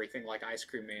line and everything like Ice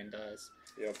Cream Man does.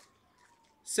 Yep.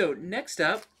 So next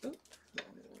up,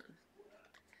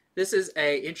 this is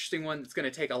a interesting one that's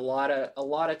going to take a lot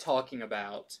of talking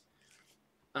about.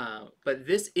 But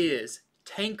this is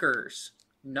Tankers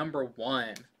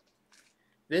 #1.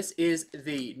 This is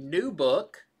the new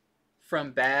book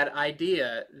from Bad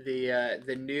Idea,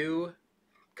 the new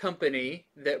company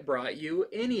that brought you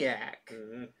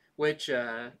ENIAC. Which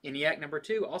ENIAC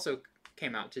 #2 also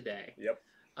came out today. Yep.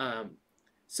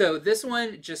 So this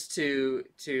one, just to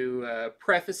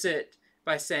preface it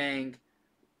by saying,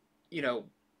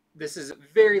 this is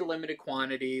very limited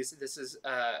quantities. This is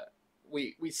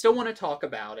we still want to talk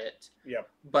about it. Yep.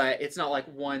 But it's not like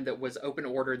one that was open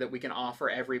order that we can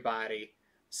offer everybody.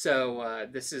 So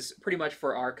this is pretty much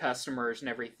for our customers and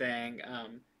everything.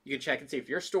 You can check and see if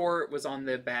your store was on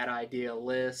the Bad Idea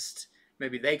list.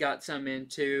 Maybe they got some in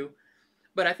too.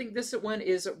 But I think this one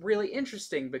is really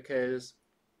interesting because,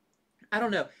 I don't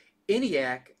know,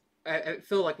 ENIAC, I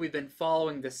feel like we've been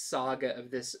following the saga of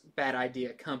this Bad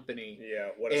Idea company. Yeah,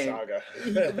 what a saga.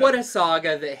 What a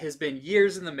saga that has been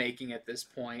years in the making at this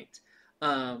point.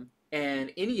 And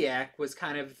ENIAC was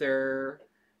kind of their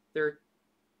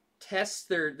test,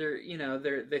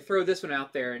 they throw this one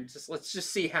out there and let's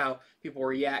just see how people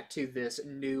react to this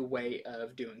new way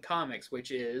of doing comics,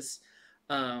 which is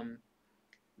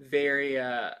very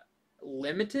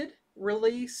limited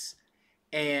release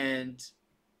and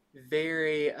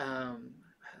very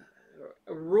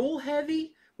rule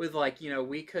heavy with like,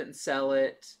 we couldn't sell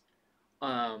it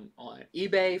on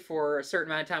eBay for a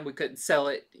certain amount of time. We couldn't sell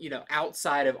it,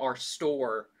 outside of our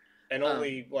store. And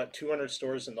only, 200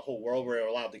 stores in the whole world were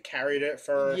allowed to carry it at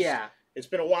first. Yeah. It's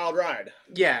been a wild ride.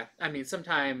 Yeah. I mean,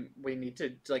 sometime we need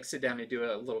to like sit down and do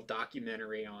a little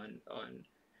documentary on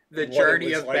the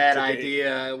journey of Bad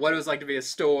Idea, what it was like to be a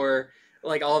store,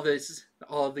 like all these,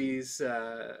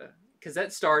 because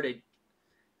that started,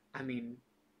 I mean,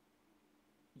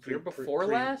 year before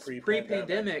last,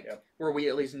 pre-pandemic, yep. Where we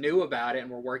at least knew about it and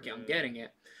were working on getting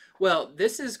it. Well,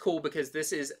 this is cool because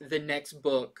this is the next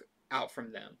book out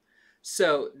from them.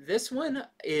 So this one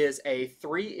is a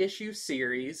 3-issue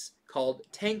series called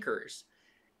Tankers,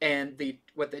 and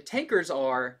what the Tankers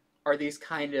are these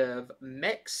kind of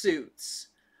mech suits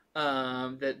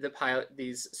that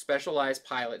these specialized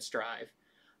pilots drive,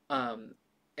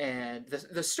 and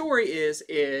the story is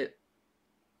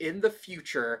in the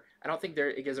future. I don't think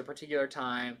it gives a particular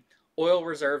time. Oil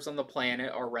reserves on the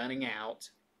planet are running out.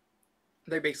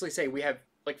 They basically say we have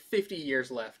like 50 years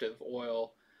left of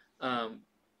oil.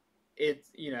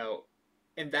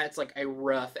 And that's like a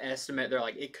rough estimate. They're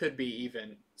like, it could be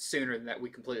even sooner than that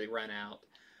we completely run out.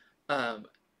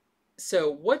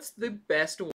 So what's the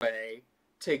best way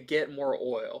to get more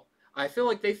oil? I feel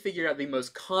like they figured out the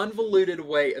most convoluted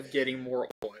way of getting more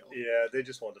oil. Yeah, they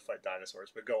just wanted to fight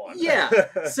dinosaurs, but go on. Yeah,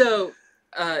 so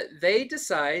they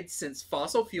decide, since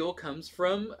fossil fuel comes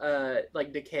from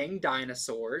like decaying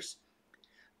dinosaurs,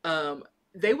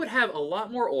 they would have a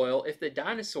lot more oil if the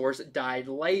dinosaurs died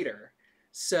later.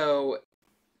 So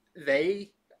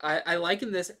I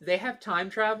liken this, they have time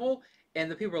travel, and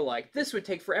the people are like, this would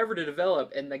take forever to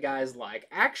develop, and the guy's like,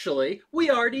 actually, we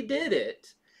already did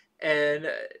it. And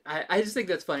I just think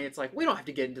that's funny. It's like, we don't have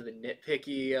to get into the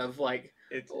nitpicky of like,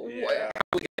 how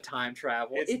we get time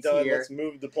travel. It's done. Here. Let's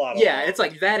move the plot along. It's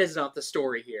like, that is not the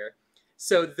story here.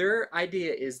 So their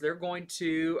idea is they're going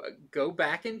to go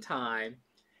back in time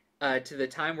to the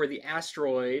time where the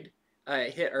asteroid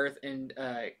hit Earth and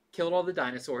killed all the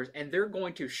dinosaurs, and they're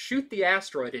going to shoot the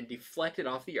asteroid and deflect it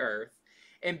off the Earth,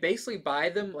 and basically buy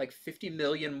them like 50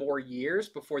 million more years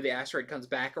before the asteroid comes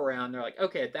back around. They're like,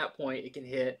 okay, at that point it can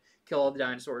kill all the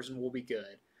dinosaurs, and we'll be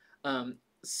good.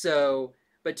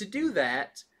 But to do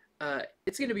that,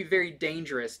 it's going to be very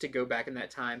dangerous to go back in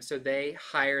that time. So they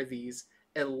hire these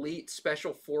elite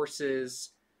special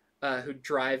forces who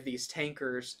drive these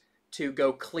tankers to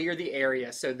go clear the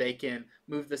area so they can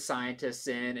move the scientists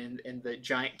in and the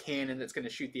giant cannon that's going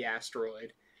to shoot the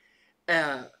asteroid.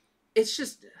 It's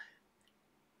just...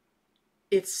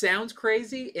 It sounds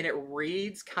crazy, and it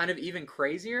reads kind of even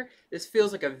crazier. This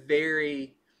feels like a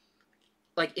very...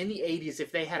 Like, in the 80s,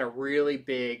 if they had a really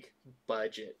big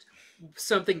budget,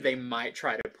 something they might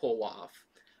try to pull off.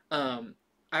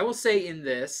 I will say in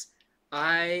this,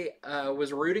 I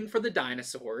was rooting for the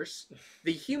dinosaurs.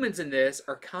 The humans in this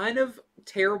are kind of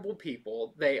terrible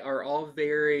people. They are all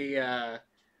very...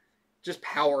 just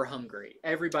power hungry.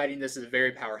 Everybody in this is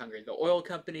very power hungry. The oil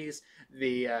companies,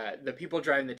 the people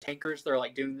driving the tankers, they're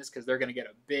like doing this because they're going to get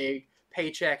a big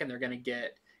paycheck, and they're going to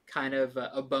get kind of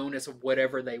a bonus of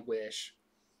whatever they wish.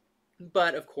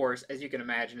 But of course, as you can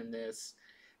imagine in this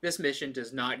mission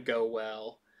does not go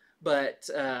well. But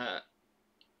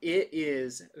it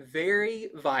is very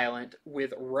violent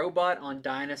with robot on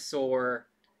dinosaur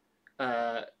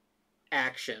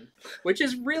action, which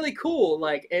is really cool.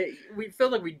 Like, we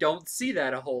feel like we don't see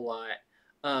that a whole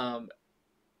lot.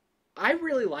 I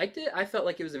really liked it. I felt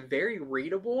like it was very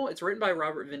readable. It's written by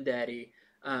Robert Venditti,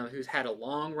 who's had a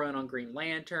long run on Green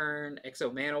Lantern,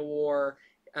 Exo Manowar.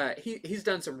 He's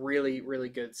done some really, really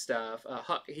good stuff.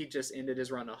 He just ended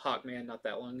his run on Hawkman not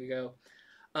that long ago.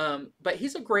 But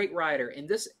he's a great writer,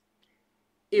 and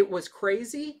it was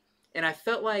crazy, and I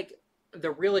felt like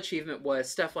the real achievement was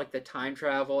stuff like the time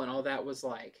travel and all that was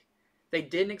like, they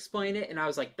didn't explain it, and I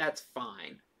was like, that's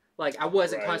fine. Like, I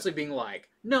wasn't constantly being like,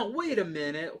 no, wait a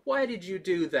minute, why did you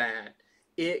do that?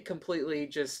 It completely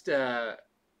just, they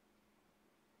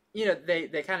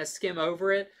kind of skim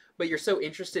over it, but you're so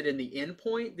interested in the end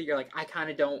point that you're like,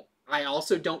 I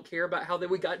also don't care about how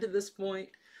we got to this point.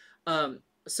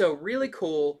 So really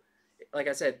cool. Like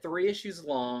I said, 3 issues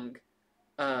long.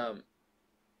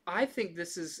 I think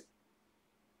this is...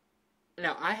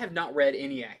 Now, I have not read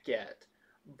ENIAC yet,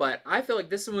 but I feel like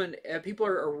this one people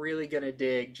are really going to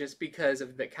dig just because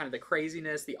of the kind of the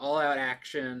craziness, the all-out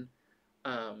action.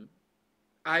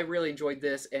 I really enjoyed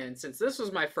this, and since this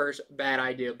was my first Bad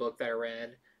Idea book that I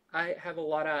read, I have a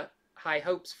lot of high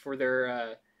hopes for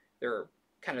their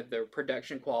kind of their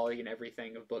production quality and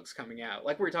everything of books coming out.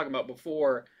 Like we were talking about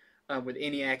before, with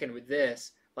ENIAC and with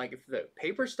this. Like, if the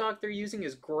paper stock they're using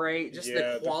is great, just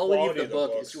Yeah, the quality of the the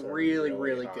book is books are really,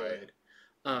 really high. good.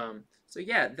 So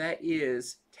yeah, that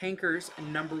is Tankers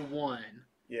 #1.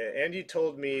 Yeah, Andy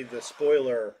told me the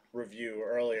spoiler review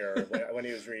earlier when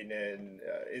he was reading it, and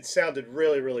it sounded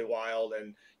really, really wild.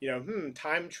 And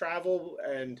time travel,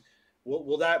 and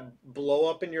will that blow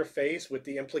up in your face with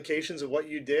the implications of what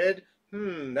you did?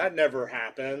 That never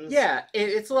happens. Yeah,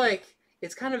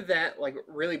 it's kind of that like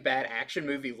really bad action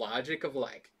movie logic of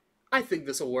like, I think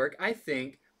this will work. I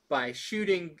think by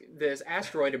shooting this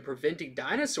asteroid and preventing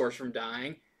dinosaurs from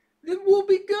dying, it will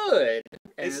be good.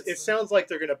 And it sounds like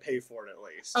they're gonna pay for it at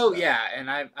least. Oh, so. Yeah, and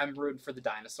I'm rooting for the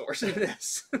dinosaurs in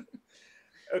this.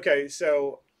 Okay,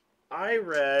 so I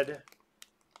read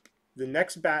The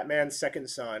Next Batman Second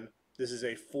Son. This is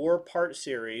a 4-part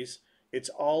series. It's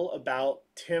all about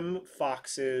Tim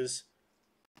Fox's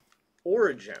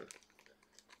origin.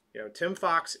 Tim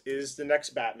Fox is the next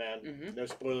Batman. Mm-hmm. No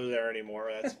spoiler there anymore.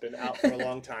 That's been out for a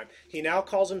long time. He now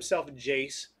calls himself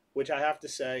Jace, which I have to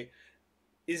say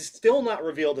is still not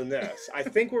revealed in this. I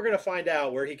think we're going to find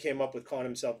out where he came up with calling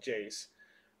himself Jace.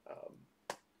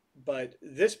 But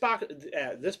this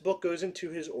book goes into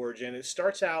his origin. It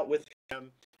starts out with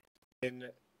him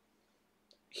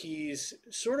he's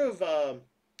sort of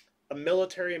a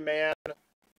military man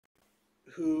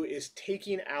who is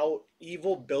taking out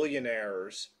evil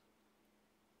billionaires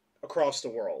across the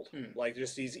world. Like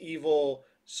just these evil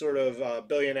sort of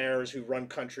billionaires who run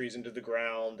countries into the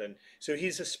ground. And so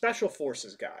he's a special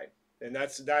forces guy. And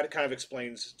that kind of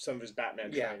explains some of his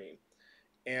Batman training.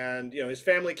 And, his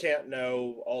family can't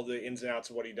know all the ins and outs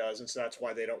of what he does. And so that's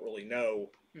why they don't really know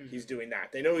he's doing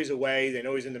that. They know he's away. They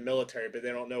know he's in the military, but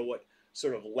they don't know what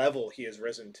sort of level he has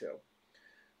risen to.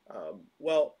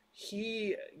 Well,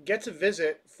 he gets a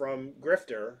visit from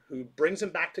Grifter, who brings him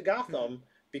back to Gotham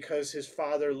because his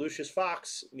father, Lucius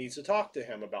Fox, needs to talk to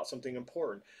him about something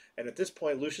important. And at this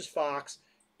point, Lucius Fox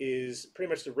is pretty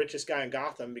much the richest guy in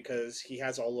Gotham because he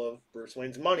has all of Bruce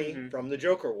Wayne's money from the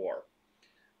Joker War.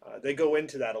 They go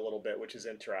into that a little bit, which is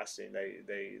interesting.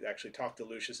 They actually talk to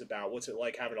Lucius about what's it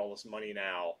like having all this money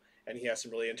now, and he has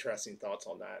some really interesting thoughts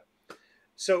on that.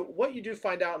 So what you do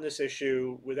find out in this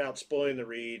issue, without spoiling the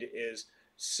read, is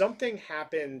something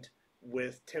happened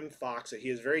with Tim Fox that he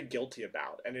is very guilty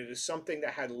about, and it is something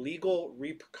that had legal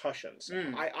repercussions.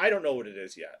 I don't know what it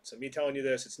is yet, so me telling you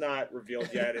this, it's not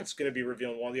revealed yet. It's going to be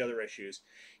revealed in one of the other issues.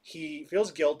 He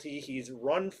feels guilty. He's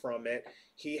run from it.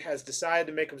 He has decided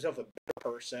to make himself a better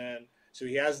person, so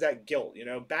he has that guilt.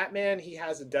 Batman, he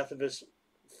has the death of his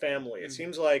family. It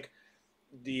seems like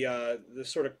the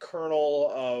sort of kernel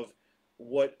of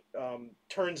what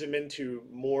turns him into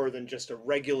more than just a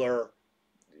regular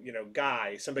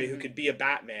guy, somebody who could be a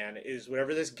Batman, is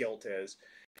whatever this guilt is.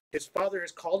 His father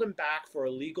has called him back for a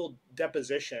legal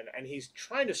deposition, and he's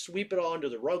trying to sweep it all under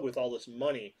the rug with all this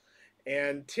money.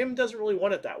 And Tim doesn't really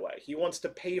want it that way. He wants to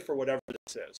pay for whatever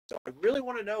this is. So I really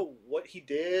want to know what he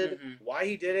did, why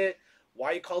he did it,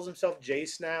 why he calls himself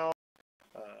Jace now.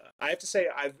 I have to say,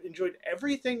 I've enjoyed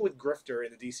everything with Grifter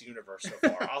in the DC universe so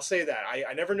far. I'll say that.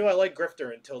 I never knew I liked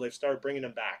Grifter until they've started bringing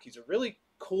him back. He's a really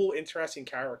cool, interesting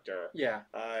character. Yeah.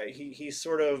 He's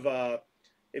sort of,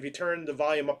 if you turn the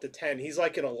volume up to 10, he's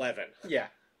like an 11. Yeah.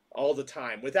 All the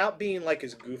time, without being like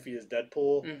as goofy as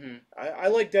Deadpool. I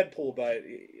like Deadpool, but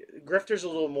Grifter's a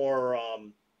little more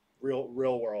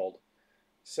real world.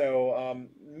 So,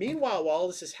 meanwhile, while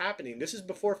this is happening, this is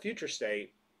before Future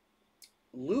State,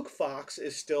 Luke Fox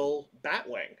is still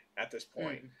Batwing at this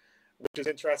point, which is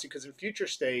interesting because in Future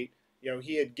State,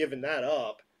 he had given that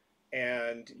up,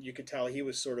 and you could tell he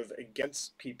was sort of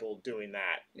against people doing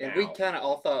that. Yeah, we kind of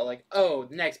all thought like, oh,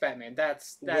 the next Batman,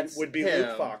 that's would be him.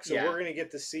 Luke Fox. So we're gonna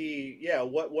get to see,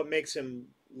 what makes him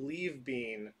leave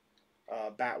being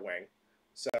Batwing.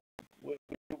 So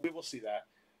we will see that.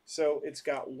 So it's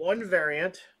got one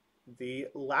variant, the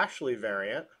Lashley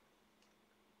variant,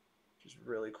 which is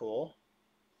really cool.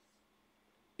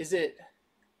 Is it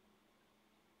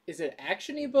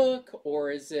action-y book, or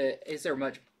is there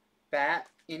much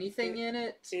anything in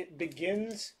it? It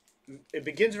begins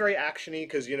very action-y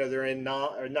because they're in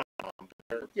Nam.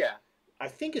 Yeah. I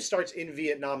think it starts in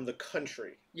Vietnam, the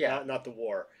country, not the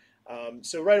war.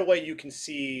 So right away you can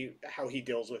see how he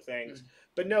deals with things.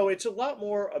 But no, it's a lot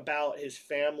more about his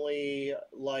family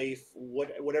life,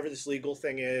 whatever this legal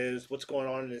thing is, what's going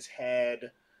on in his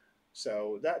head.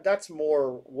 So that's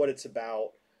more what it's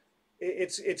about.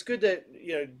 It's good that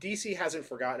DC hasn't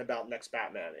forgotten about Next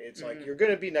Batman. It's like, you're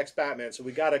going to be Next Batman, so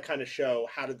we got to kind of show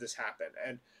how did this happen.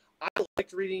 And I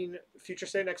liked reading Future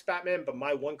State Next Batman, but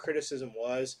my one criticism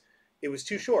was it was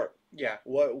too short. Yeah.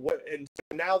 And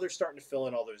so now they're starting to fill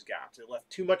in all those gaps. It left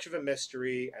too much of a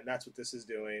mystery, and that's what this is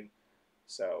doing.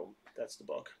 So that's the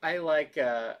book. I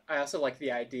also like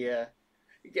the idea,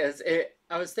 because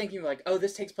I was thinking like, oh,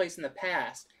 this takes place in the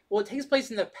past. Well, it takes place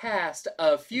in the past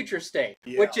of Future State,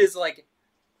 which is like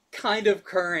kind of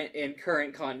current in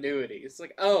current continuity. It's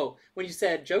like, oh, when you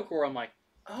said Joker, I'm like,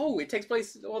 oh, it takes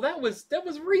place. Well, that was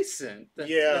recent.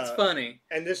 That's funny.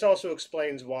 And this also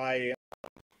explains why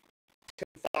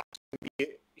Tim Fox,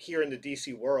 here in the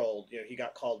DC world, he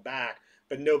got called back,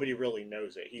 but nobody really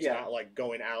knows it. He's not like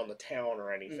going out in the town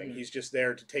or anything. Mm-hmm. He's just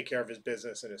there to take care of his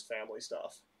business and his family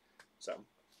stuff. So,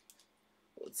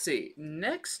 let's see.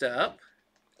 Next up,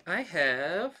 I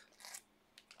have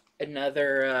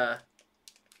another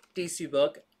DC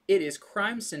book. It is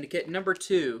Crime Syndicate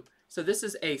 #2. So this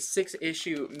is a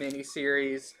 6-issue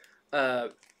miniseries.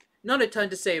 Not a ton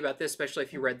to say about this, especially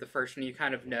if you read the first one. You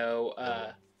kind of know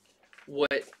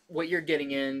what you're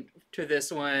getting into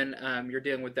this one. You're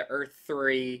dealing with the Earth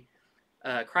 3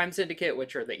 Crime Syndicate,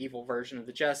 which are the evil version of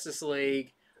the Justice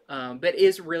League. But it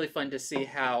is really fun to see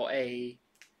how a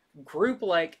group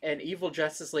like an evil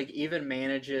Justice League even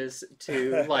manages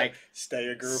to like stay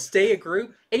a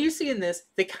group. And you see in this,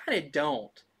 they kind of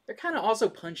don't. They're kind of also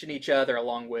punching each other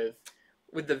along with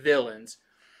the villains.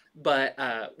 But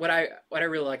what I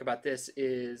really like about this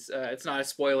is it's not a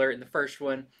spoiler. In the first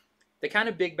one, the kind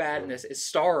of big bad in this is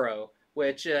Starro,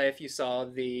 which if you saw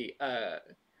the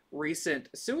recent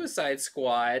Suicide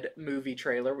Squad movie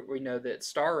trailer, we know that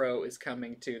Starro is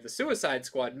coming to the Suicide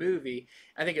Squad movie.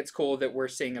 I think it's cool that we're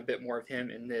seeing a bit more of him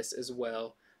in this as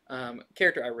well.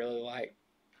 Character I really like.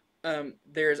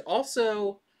 There's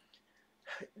also,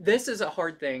 this is a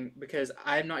hard thing because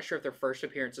I'm not sure if their first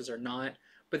appearances or not,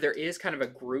 but there is kind of a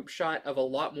group shot of a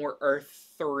lot more Earth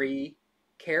 3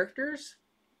 characters.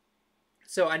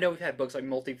 So I know we've had books like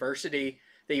Multiversity.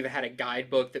 They even had a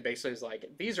guidebook that basically was like,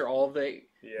 these are all the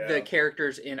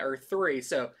characters in Earth 3.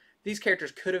 So these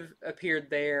characters could have appeared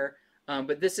there,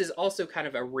 but this is also kind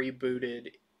of a rebooted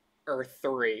Earth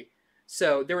 3.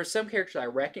 So there were some characters I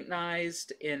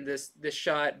recognized in this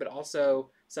shot, but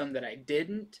also some that I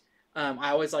didn't.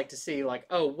 I always like to see like,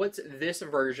 oh, what's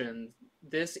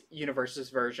this universe's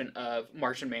version of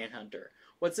Martian Manhunter?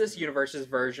 What's this universe's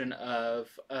version of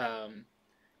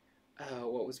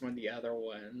what was one of the other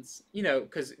ones?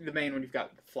 Because the main one you've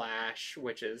got the Flash,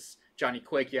 which is Johnny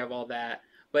Quick. You have all that,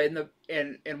 but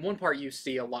in one part you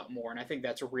see a lot more, and I think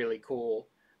that's really cool.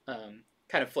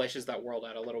 Kind of fleshes that world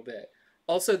out a little bit.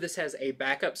 Also, this has a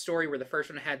backup story where the first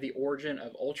one had the origin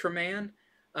of Ultraman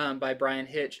by Brian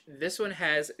Hitch. This one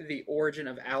has the origin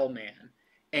of Owlman,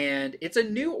 and it's a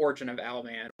new origin of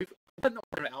Owlman. We've done the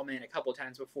origin of Owlman a couple of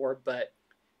times before, but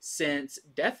since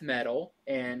death metal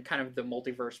and kind of the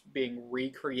multiverse being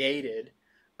recreated,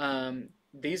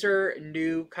 these are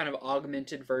new kind of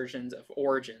augmented versions of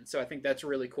origin. So I think that's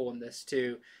really cool in this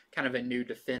too, kind of a new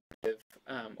definitive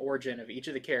origin of each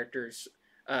of the characters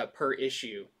per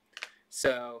issue.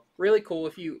 So really cool.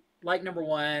 If you like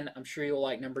 #1, I'm sure you'll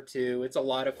like #2. It's a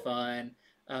lot of fun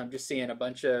just seeing a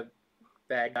bunch of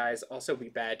bad guys also be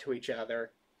bad to each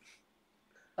other.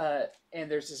 And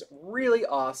there's this really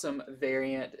awesome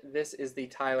variant. This is the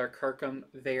Tyler Kirkham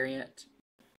variant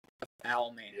of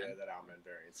Owlman. Yeah, that Owlman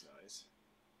variant's nice.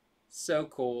 So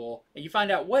cool. And you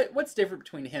find out what's different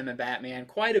between him and Batman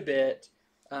quite a bit.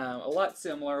 A lot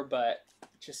similar, but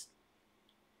just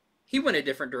he went a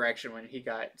different direction when he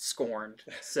got scorned.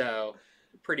 So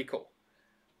pretty cool.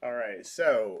 All right.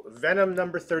 So Venom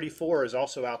 #34 is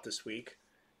also out this week.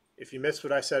 If you missed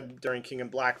what I said during King in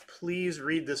Black, please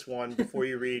read this one before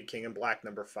you read King in Black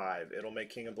 #5. It'll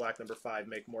make King in Black #5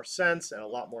 make more sense and a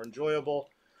lot more enjoyable.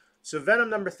 So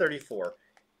Venom #34.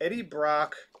 Eddie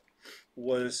Brock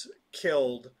was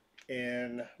killed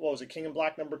in, what was it, King in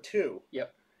Black #2.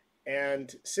 Yep.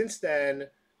 And since then,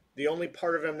 the only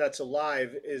part of him that's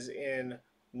alive is in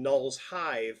Null's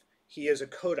hive. He is a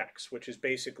codex, which is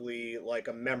basically like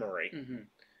a memory. Mm-hmm.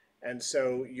 And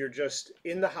so you're just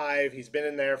in the hive. He's been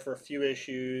in there for a few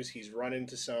issues. He's run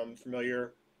into some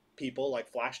familiar people like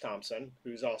Flash Thompson,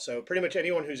 who's also pretty much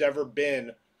anyone who's ever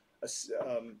been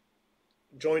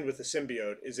joined with the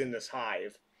symbiote is in this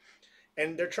hive.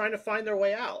 And they're trying to find their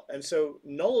way out. And so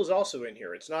Null is also in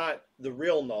here. It's not the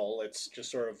real Null. It's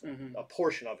just sort of a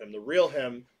portion of him. The real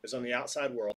him is on the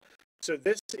outside world. So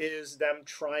this is them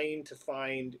trying to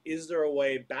find, is there a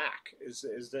way back?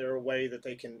 Is there a way that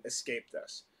they can escape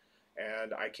this?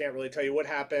 And I can't really tell you what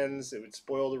happens. It would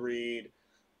spoil the read.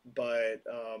 But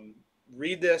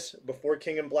read this before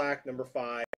King in Black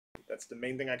 #5. That's the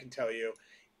main thing I can tell you.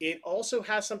 It also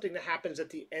has something that happens at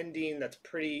the ending that's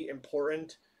pretty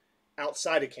important.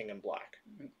 outside of King in Black.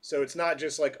 So it's not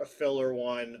just like a filler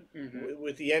one.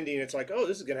 With the ending, it's like, oh,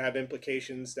 this is going to have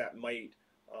implications that might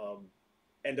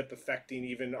end up affecting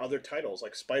even other titles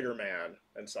like Spider-Man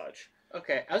and such.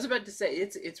 Okay, I was about to say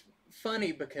it's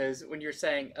funny because when you're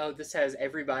saying, oh, this has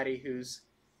everybody who's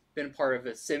been part of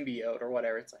a symbiote or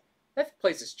whatever, it's like that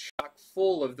place is chock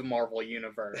full of the Marvel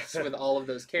universe with all of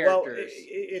those characters. Well,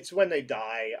 it's when they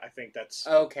die. I think that's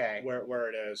okay where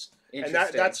it is, and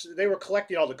that's they were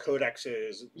collecting all the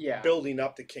codexes, building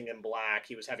up the King in Black.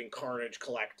 He was having Carnage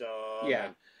collect them. Yeah.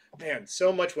 And, man,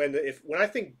 so much when I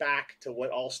think back to what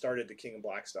all started the King in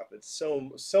Black stuff, it's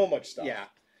so much stuff. Yeah.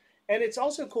 And it's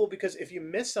also cool because if you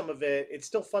miss some of it, it's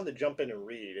still fun to jump in and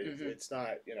read. It's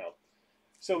not,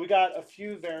 So we got a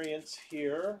few variants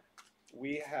here.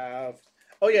 We have,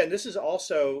 oh yeah, and this is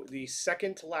also the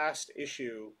second to last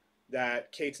issue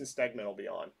that Cates and Stegman will be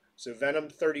on. So Venom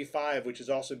 35, which is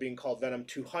also being called Venom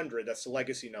 200, that's the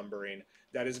legacy numbering.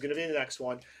 That is going to be the next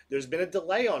one. There's been a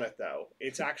delay on it, though.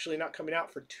 It's actually not coming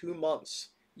out for 2 months.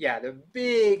 Yeah, the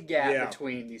big gap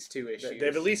between these two issues.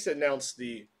 They've at least announced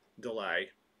the delay.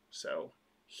 So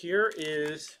here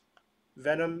is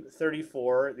Venom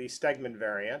 34, the Stegman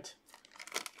variant.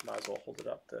 Might as well hold it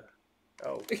up to...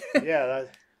 Oh, yeah,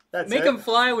 that's Make them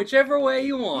fly whichever way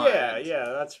you want. Yeah,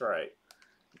 that's right.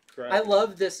 Correct. I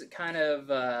love this kind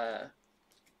of...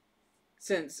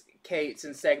 since Cates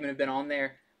and Stegman have been on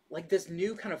there, like this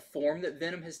new kind of form that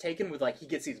Venom has taken with like he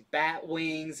gets these bat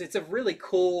wings. It's a really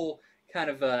cool kind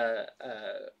of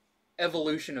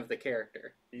evolution of the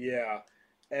character. Yeah.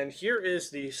 And here is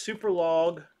the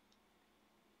Superlog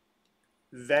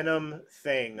Venom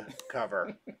Thing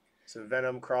cover. So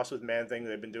Venom crossed with Man-Thing.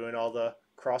 They've been doing all the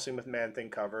crossing with Man-Thing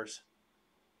covers.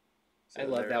 So I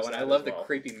love that one. I love the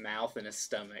creepy mouth in his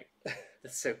stomach.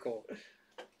 That's so cool.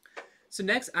 So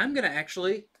next, I'm going to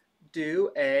actually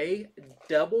do a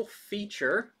double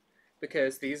feature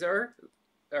because these are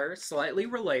slightly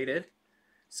related.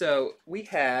 So we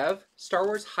have Star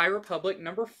Wars High Republic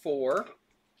number 4.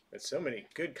 There's so many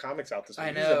good comics out this week.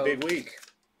 I know. This is a big week.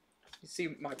 You see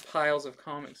my piles of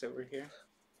comics over here.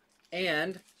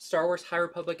 And Star Wars High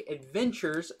Republic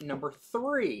Adventures number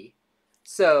 3.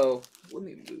 So let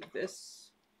me move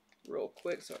this real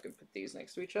quick so I can put these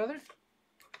next to each other.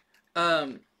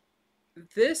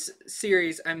 This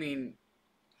series, I mean,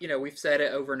 we've said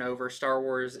it over and over. Star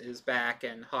Wars is back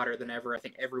and hotter than ever. I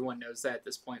think everyone knows that at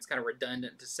this point. It's kind of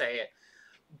redundant to say it.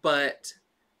 But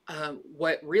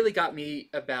what really got me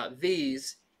about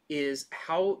these is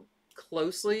how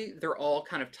closely they're all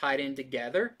kind of tied in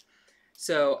together.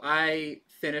 So I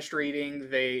finished reading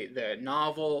the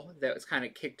novel that was kind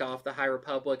of kicked off the High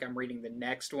Republic. I'm reading the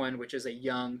next one, which is a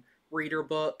young reader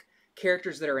book.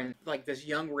 Characters that are in like this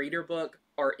young reader book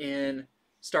are in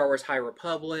Star Wars High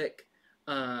Republic.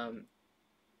 It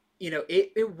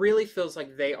really feels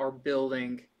like they are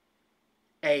building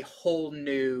a whole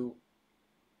new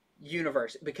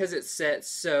universe because it's set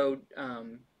so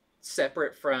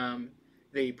separate from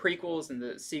the prequels and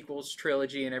the sequels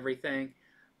trilogy and everything.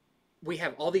 We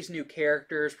have all these new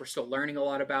characters. We're still learning a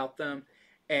lot about them.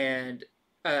 And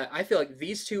I feel like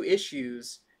these 2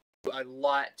 issues do a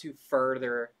lot to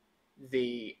further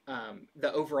the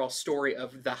overall story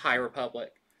of the High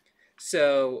Republic.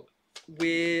 So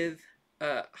with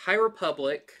High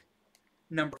Republic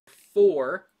number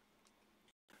 4,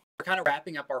 we're kind of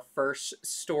wrapping up our first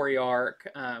story arc.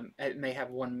 It may have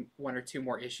one or 2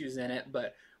 more issues in it,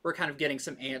 but we're kind of getting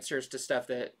some answers to stuff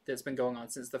that's been going on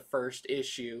since the first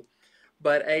issue.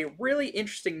 But a really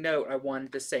interesting note I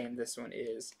wanted to say in this one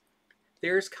is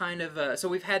there's kind of so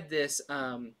we've had this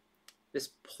this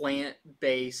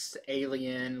plant-based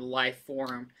alien life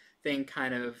form thing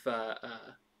kind of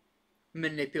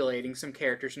manipulating some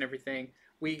characters and everything.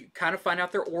 We kind of find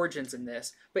out their origins in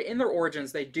this, but in their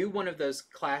origins they do one of those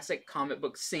classic comic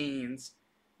book scenes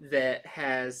that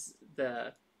has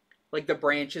the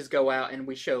branches go out and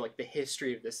we show like the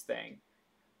history of this thing.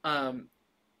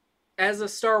 As a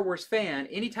Star Wars fan,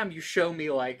 anytime you show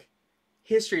me like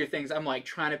history of things, I'm like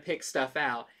trying to pick stuff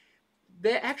out.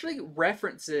 That actually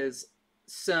references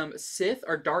some Sith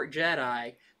or Dark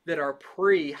Jedi that are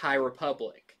pre-High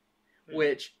Republic,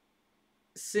 which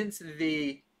since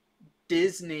the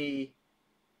Disney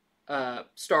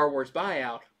Star Wars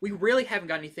buyout, we really haven't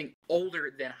got anything older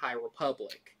than High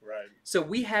Republic. Right. So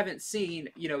we haven't seen,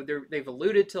 they've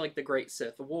alluded to like the Great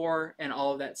Sith War and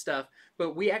all of that stuff,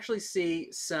 but we actually see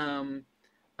some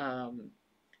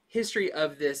history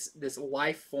of this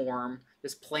life form,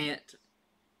 this plant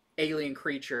alien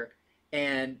creature,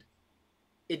 and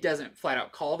it doesn't flat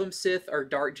out call them Sith or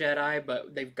Dark Jedi,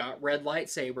 but they've got red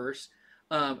lightsabers.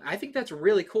 I think that's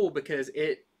really cool because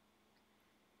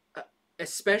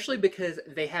especially because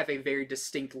they have a very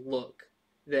distinct look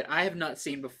that I have not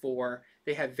seen before.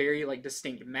 They have very like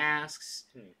distinct masks.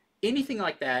 Anything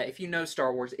like that, if you know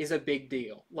Star Wars, is a big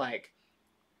deal. Like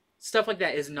stuff like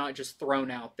that is not just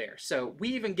thrown out there. So we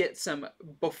even get some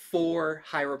before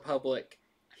High Republic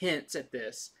hints at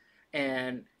this.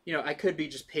 And, you know, I could be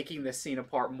just picking this scene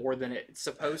apart more than it's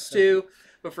supposed to.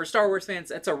 But for Star Wars fans,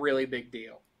 that's a really big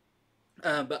deal.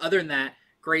 But other than that,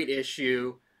 great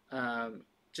issue.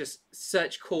 Just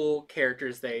such cool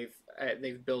characters they've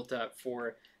built up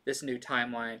for this new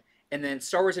timeline. And then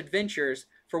Star Wars Adventures,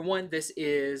 for one, this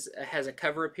has a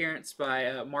cover appearance by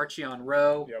Marchion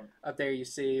Ro. Yep. Up there you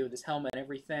see with his helmet and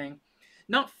everything.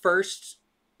 Not first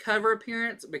cover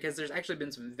appearance, because there's actually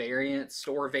been some variants,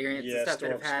 store variants and stuff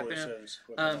that have happened.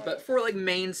 But for like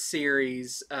main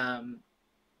series,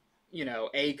 you know,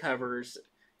 A covers,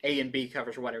 A and B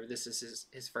covers or whatever, this is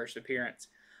his first appearance.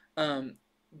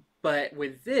 But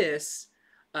with this,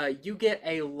 you get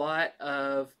a lot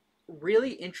of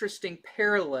really interesting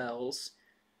parallels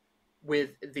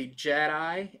with the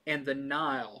Jedi and the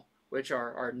Nile, which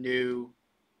are our new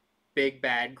big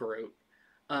bad group.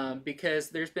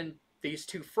 Because there's been these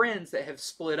two friends that have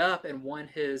split up, and one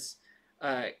has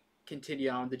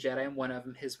continued on with the Jedi, and one of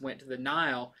them has went to the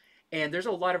Nile. And there's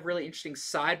a lot of really interesting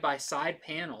side-by-side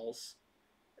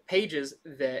pages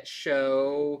that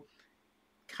show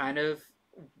kind of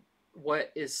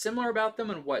what is similar about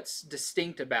them and what's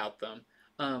distinct about them.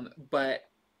 But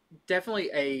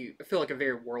definitely I feel like a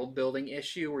very world-building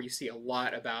issue where you see a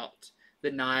lot about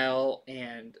the Nile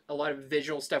and a lot of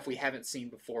visual stuff we haven't seen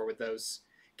before with those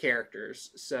characters.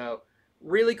 So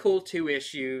really cool 2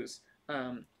 issues.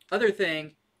 Other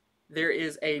thing, there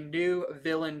is a new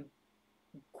villain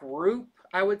group,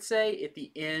 I would say, at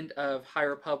the end of High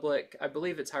Republic. I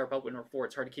believe it's High Republic number 4.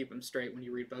 It's hard to keep them straight when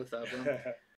you read both of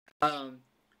them.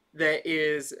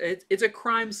 It's a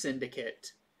crime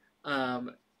syndicate,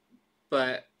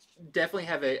 but definitely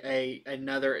have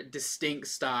another distinct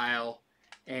style.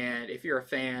 And if you're a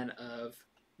fan of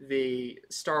the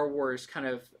Star Wars kind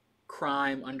of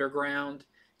crime underground,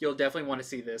 you'll definitely want to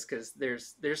see this, because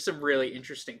there's some really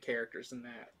interesting characters in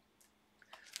that.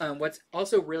 What's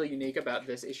also really unique about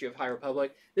this issue of High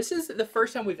Republic, this is the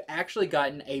first time we've actually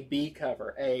gotten a B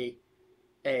cover, a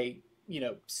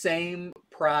same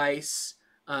price,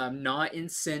 not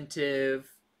incentive,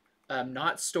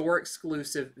 not store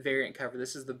exclusive variant cover.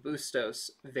 This is the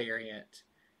Bustos variant,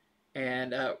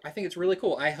 and I think it's really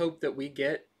cool. I hope that we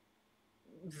get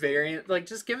variant, like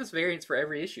just give us variants for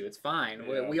every issue. It's fine.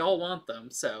 Yeah. We all want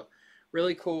them. So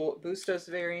really cool Bustos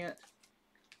variant.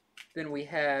 Then we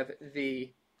have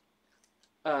the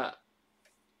High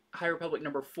Republic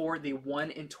number 4, the 1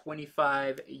 in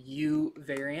 25 U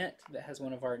variant that has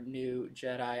one of our new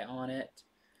Jedi on it.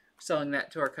 Selling that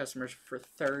to our customers for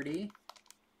 $30.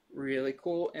 Really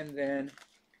cool. And then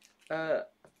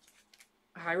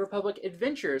High Republic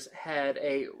Adventures had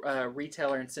a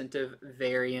retailer incentive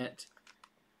variant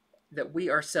that we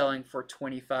are selling for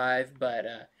 $25. But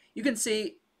you can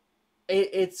see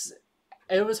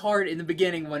it was hard in the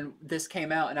beginning when this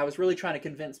came out, and I was really trying to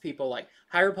convince people like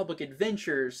High Republic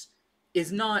Adventures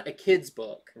is not a kid's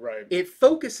book. Right. It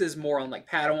focuses more on like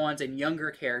Padawans and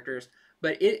younger characters,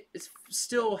 but it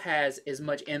still has as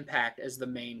much impact as the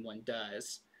main one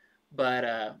does. But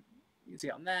you can see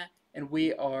on that, and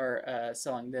we are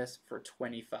selling this for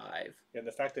 $25. And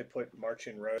the fact they put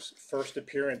Marchion Ro's first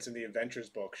appearance in the Adventures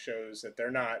book shows that they're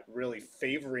not really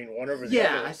favoring one over the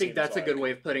other. Yeah, I think that's a good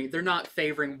way of putting it. They're not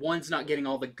favoring, one's not getting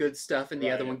all the good stuff and the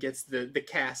other one gets the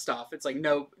cast off. It's like,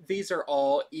 no, these are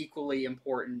all equally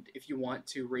important if you want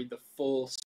to read the full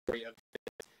story of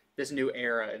this new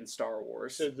era in Star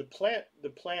Wars. So the plant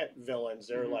villains,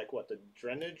 they're like what, the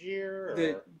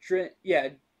Drenagir?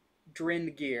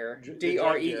 Drengir,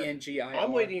 Drengir.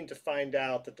 I'm waiting to find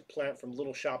out that the plant from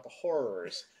Little Shop of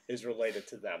Horrors is related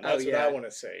to them. That's what I want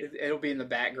to see. It'll be in the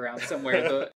background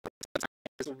somewhere.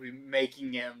 We'll be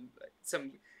making him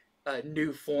some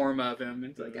new form of him.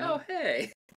 It's like, oh,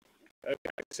 hey. Okay,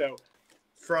 so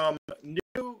from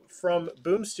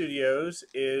Boom Studios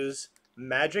is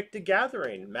Magic the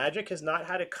Gathering. Magic has not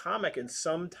had a comic in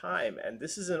some time, and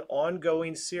this is an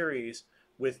ongoing series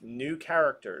with new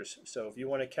characters. So if you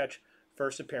want to catch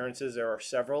first appearances, there are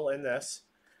several in this.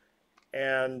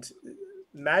 And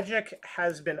Magic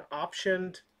has been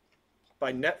optioned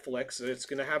by Netflix. So it's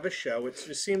going to have a show. It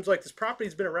just seems like this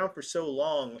property's been around for so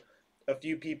long. A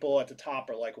few people at the top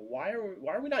are like, why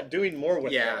are we not doing more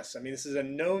with this? I mean, this is a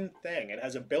known thing. It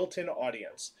has a built-in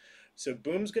audience. So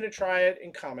Boom's going to try it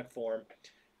in comic form.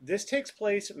 This takes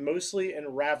place mostly in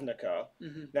Ravnica.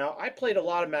 Mm-hmm. Now, I played a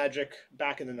lot of Magic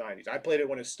back in the 90s. I played it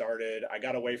when it started. I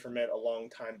got away from it a long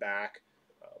time back.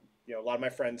 A lot of my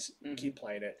friends keep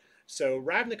playing it. So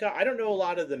Ravnica, I don't know a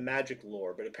lot of the Magic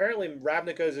lore, but apparently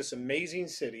Ravnica is this amazing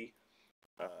city.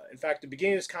 In fact, the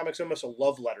beginning of this comic's almost a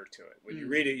love letter to it. When you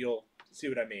read it, you'll see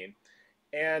what I mean.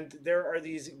 And there are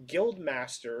these guild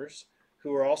masters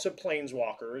who are also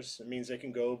planeswalkers. It means they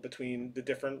can go between the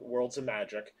different worlds of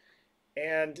Magic.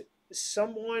 And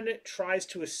someone tries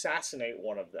to assassinate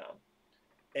one of them.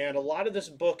 And a lot of this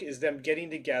book is them getting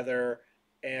together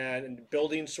and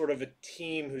building sort of a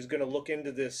team who's going to look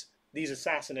into these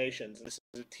assassinations. This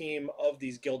is a team of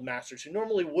these guild masters who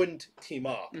normally wouldn't team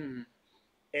up.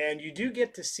 And you do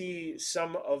get to see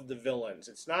some of the villains.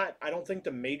 It's not, I don't think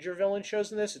the major villain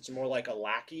shows in this. It's more like a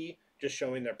lackey just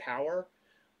showing their power.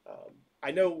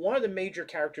 I know one of the major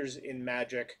characters in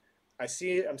Magic, I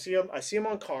see him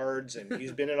on cards, and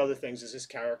he's been in other things. Is this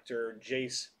character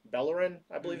Jace Beleren?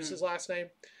 I believe is his last name.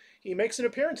 He makes an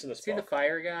appearance in this book. Is he the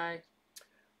fire guy?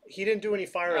 He didn't do any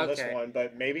fire in this one,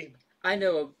 but maybe. I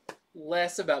know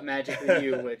less about Magic than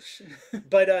you, which.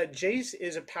 But Jace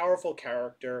is a powerful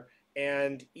character,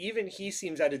 and even he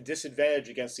seems at a disadvantage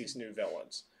against these new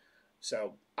villains.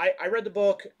 So I read the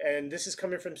book, and this is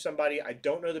coming from somebody, I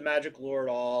don't know the Magic lore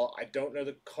at all. I don't know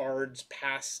the cards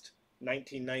past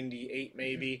 1998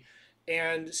 maybe.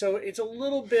 And so it's a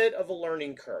little bit of a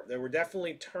learning curve. There were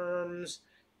definitely terms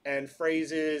and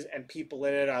phrases and people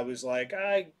in it. I was like,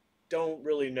 I don't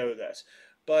really know this.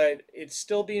 But it's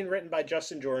still being written by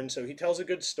Justin Jordan, so he tells a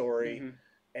good story.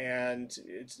 And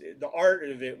the art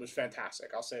of it was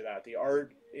fantastic. I'll say that. The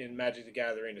art in Magic the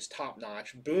Gathering is top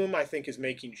notch. Boom, I think, is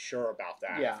making sure about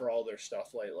that for all their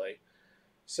stuff lately.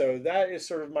 So that is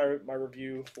sort of my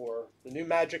review for the new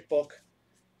Magic book.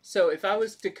 So if I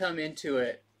was to come into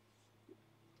it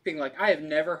being like, I have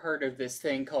never heard of this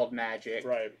thing called Magic.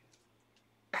 Right.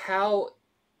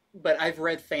 But I've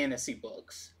read fantasy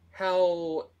books.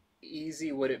 How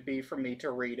easy would it be for me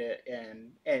to read it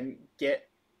and get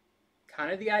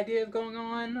kind of the idea of going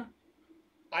on?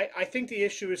 I think the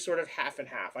issue is sort of half and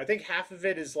half. I think half of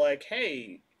it is like,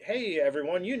 hey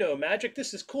everyone, you know Magic,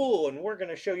 this is cool, and we're going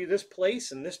to show you this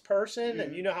place and this person,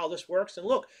 and you know how this works, and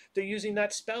look, they're using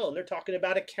that spell, and they're talking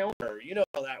about a counter, you know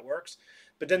how that works.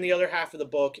 But then the other half of the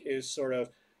book is sort of,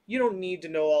 you don't need to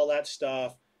know all that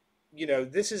stuff. You know,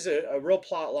 this is a real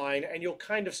plot line, and you'll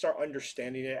kind of start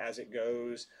understanding it as it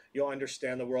goes. You'll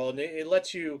understand the world, and it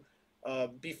lets you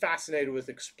be fascinated with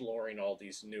exploring all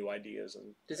these new ideas.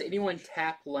 And does anyone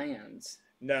tap lands?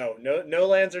 No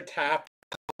lands are tapped.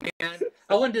 Man,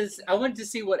 I wanted to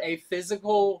see what a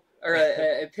physical or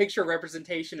a picture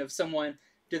representation of someone.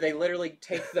 Do they literally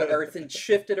take the earth and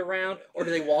shift it around, or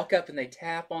do they walk up and they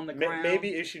tap on the ground?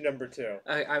 Maybe issue number 2.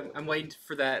 I'm waiting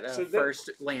for that first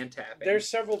land tapping. There's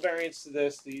several variants to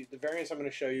this. The variants I'm going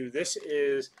to show you. This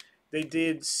is, they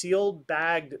did sealed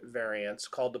bagged variants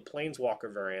called the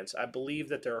Planeswalker variants. I believe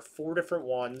that there are 4 different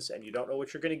ones, and you don't know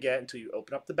what you're going to get until you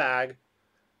open up the bag.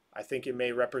 I think it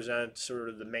may represent sort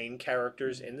of the main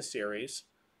characters in the series.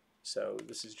 So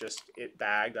this is just it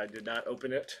bagged. I did not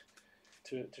open it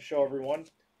to show everyone.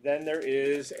 Then there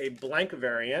is a blank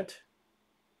variant,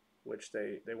 which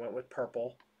they went with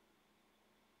purple.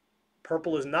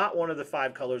 Purple is not one of the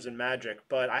 5 colors in Magic,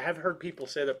 but I have heard people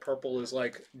say that purple is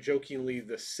like jokingly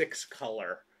the 6th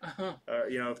color.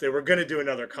 If they were going to do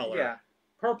another color. Yeah.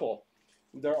 Purple.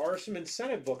 There are some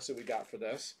incentive books that we got for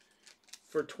this.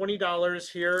 For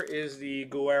 $20, here is the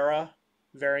Guerra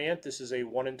variant. This is a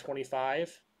 1 in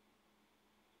 25,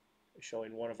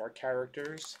 showing one of our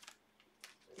characters.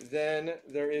 Then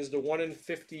there is the 1 in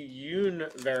 50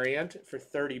 Yoon variant for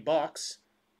 $30.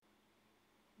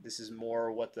 This is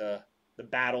more what the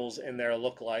battles in there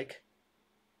look like.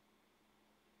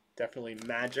 Definitely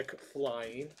Magic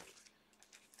flying.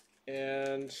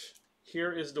 And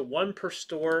here is the 1 per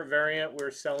store variant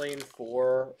we're selling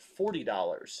for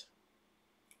 $40.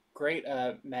 Great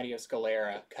Matteo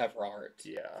Scalera cover art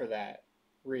for that.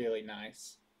 Really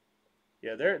nice.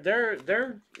 Yeah, they're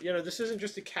this isn't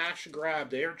just a cash grab.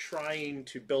 They are trying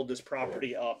to build this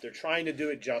property up. They're trying to do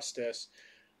it justice.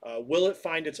 Will it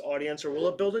find its audience, or will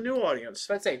it build a new audience?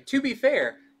 So I'd say, to be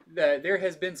fair, there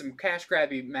has been some cash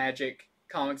grabby Magic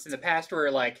comics in the past where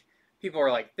like people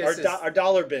are like, our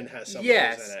dollar bin has some of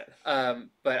those in it.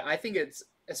 But I think it's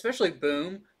especially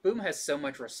Boom. Boom has so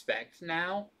much respect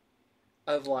now.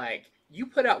 Of like, you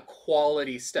put out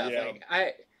quality stuff. Yeah.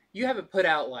 Like you haven't put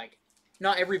out like,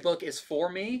 not every book is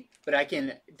for me, but I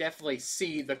can definitely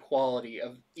see the quality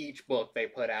of each book they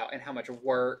put out and how much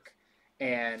work,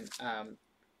 and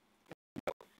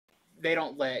they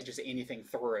don't let just anything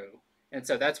through. And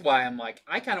so that's why I'm like,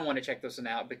 I kind of want to check this one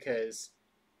out, because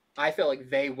I feel like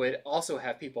they would also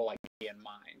have people like me in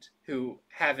mind who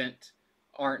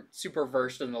aren't super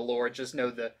versed in the lore, just know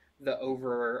the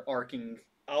overarching.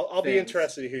 I'll be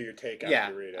interested to hear your take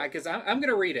after you read it. Because I'm going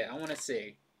to read it. I want to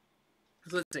see.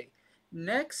 So let's see.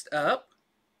 Next up,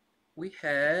 we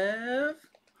have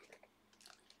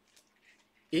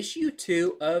issue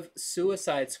 2 of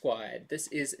Suicide Squad. This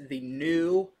is the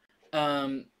new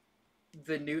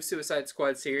Suicide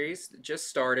Squad series that just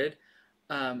started.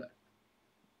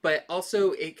 But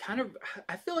also,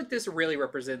 I feel like this really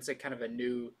represents a kind of a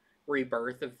new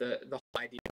rebirth of the whole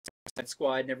idea of Suicide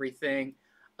Squad and everything.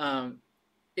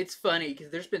 It's funny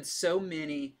because there's been so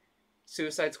many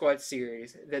Suicide Squad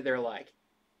series that they're like,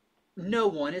 no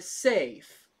one is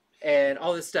safe and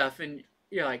all this stuff, and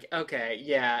you're like, okay,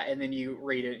 yeah, and then you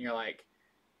read it and you're like,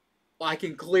 well, I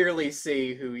can clearly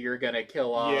see who you're gonna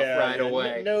kill off right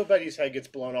away. Nobody's head gets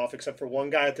blown off except for one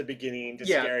guy at the beginning to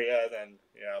scare you. Then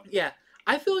yeah,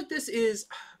 I feel like this is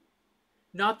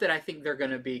not that I think they're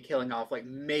gonna be killing off like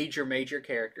major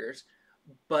characters,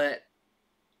 but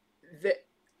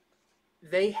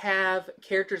they have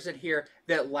characters in here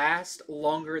that last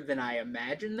longer than I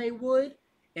imagined they would,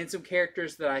 and some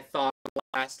characters that I thought would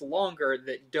last longer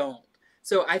that don't.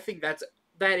 So I think that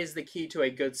is the key to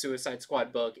a good Suicide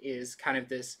Squad book, is kind of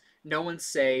this, no one's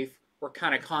safe, we're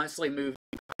kind of constantly moving,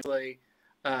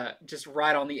 just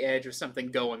right on the edge of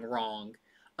something going wrong.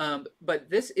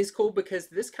 But this is cool because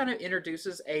this kind of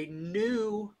introduces a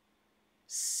new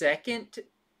second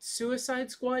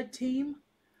Suicide Squad team.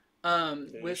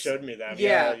 You showed me that.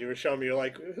 Yeah, you were showing me. You're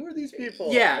like, who are these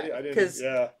people? Yeah, because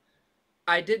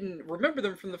I didn't remember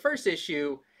them from the first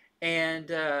issue, and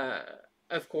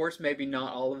of course, maybe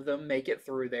not all of them make it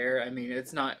through there. I mean,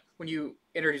 it's not when you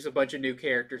introduce a bunch of new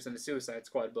characters in a Suicide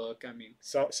Squad book. I mean,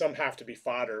 some have to be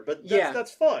fodder, but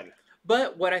that's fun.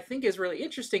 But what I think is really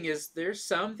interesting is there's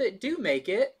some that do make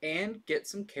it and get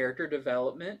some character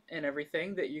development and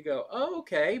everything that you go, oh,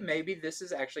 okay, maybe this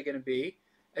is actually going to be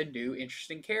a new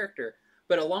interesting character.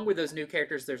 But along with those new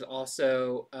characters, there's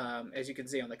also, as you can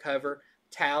see on the cover,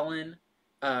 Talon,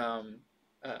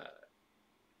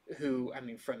 who, I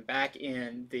mean, from back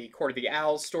in the Court of the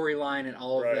Owls storyline and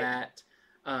all of that,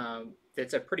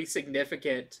 that's a pretty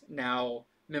significant now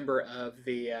member of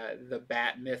the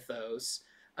Bat mythos.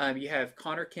 You have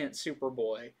Connor Kent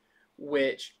Superboy,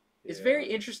 which is very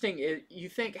interesting. You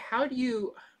think, how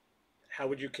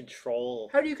would you control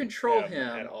him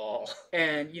at all?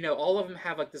 And all of them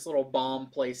have like this little bomb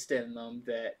placed in them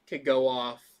that could go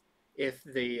off if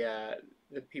the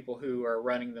people who are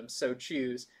running them so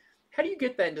choose. How do you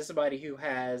get that into somebody who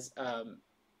has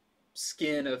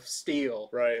skin of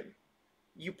steel? Right.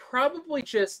 You probably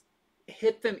just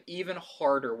hit them even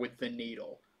harder with the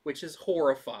needle, which is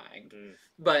horrifying.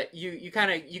 But you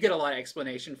get a lot of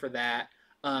explanation for that.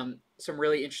 Some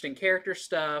really interesting character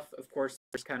stuff. Of course,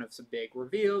 there's kind of some big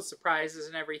reveals, surprises,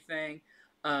 and everything.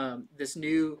 There's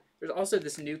also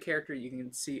this new character you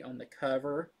can see on the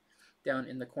cover, down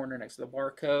in the corner next to the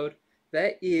barcode.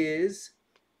 That is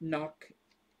Nocturna.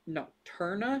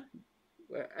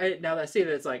 Now that I see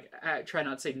that, it's like, I try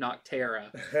not to say Noctera.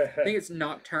 I think it's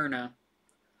Nocturna.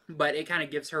 But it kind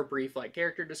of gives her brief like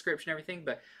character description and everything.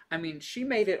 But I mean, she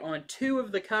made it on 2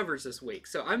 of the covers this week.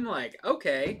 So I'm like,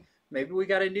 okay, maybe we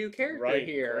got a new character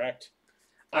here. Correct.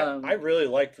 I really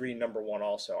liked reading number 1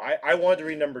 also. I wanted to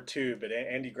read number 2, but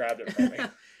Andy grabbed it from me.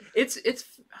 It's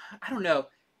I don't know.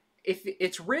 If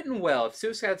it's written well, if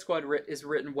Suicide Squad is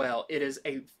written well, it is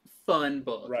a fun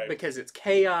book. Right. Because it's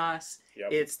chaos.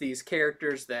 Yep. It's these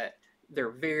characters that they're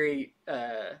very...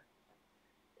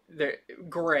 they're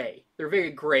gray. They're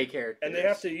very gray characters. And they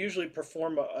have to usually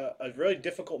perform a really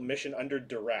difficult mission under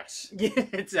duress. Yeah,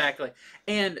 exactly.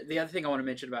 And the other thing I want to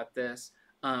mention about this,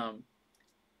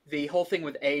 the whole thing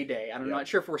with A-Day. I'm not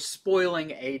sure if we're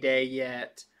spoiling A-Day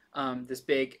yet. This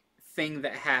big thing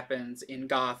that happens in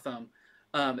Gotham.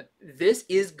 This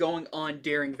is going on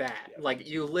during that. Yep. Like,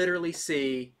 you literally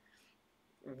see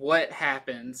what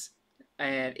happens,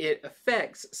 and it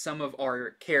affects some of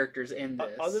our characters in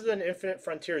this. Other than Infinite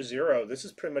Frontier Zero, this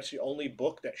is pretty much the only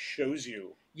book that shows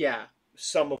you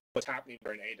some of what's happening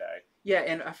during A-Day. Yeah,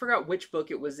 and I forgot which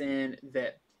book it was in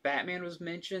that Batman was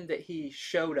mentioned that he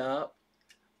showed up,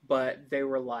 but they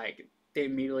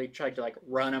immediately tried to like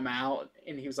run him out,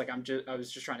 and he was like, I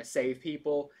was just trying to save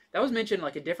people. That was mentioned in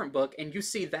like a different book, and you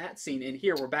see that scene in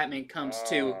here where Batman comes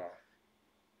to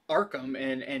Arkham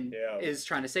and is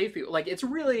trying to save people. Like, it's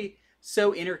really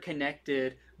so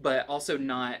interconnected, but also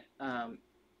not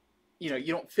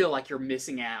you don't feel like you're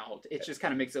missing out. It just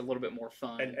kind of makes it a little bit more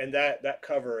fun. And that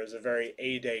cover is a very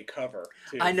A-Day cover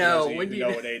too. I know. When you know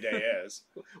what A-Day is.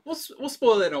 We'll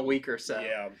spoil it in a week or so.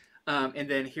 Yeah. And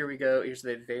then here we go. Here's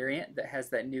the variant that has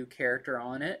that new character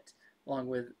on it, along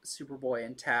with Superboy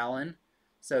and Talon.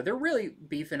 So they're really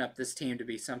beefing up this team to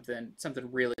be something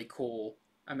really cool.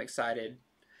 I'm excited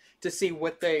to see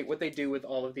what they do with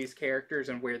all of these characters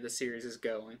and where the series is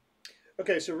going.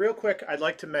 Okay, so real quick, I'd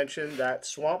like to mention that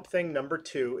Swamp Thing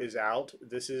 #2 is out.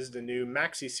 This is the new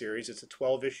maxi series. It's a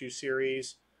 12-issue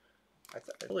series, I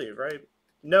believe, right?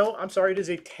 No, I'm sorry, it is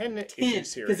a 10-issue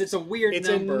series. Because it's a weird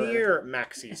number. It's a near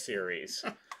maxi series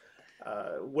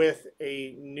with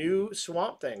a new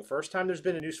Swamp Thing. First time there's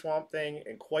been a new Swamp Thing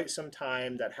in quite some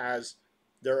time that has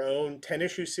their own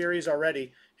 10-issue series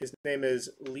already. His name is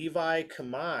Levi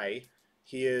Kamai.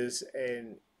 He is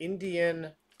an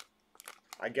Indian,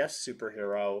 I guess,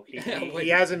 superhero. He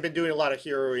hasn't been doing a lot of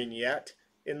heroing yet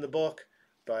in the book,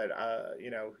 but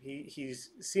he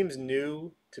seems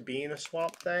new to being a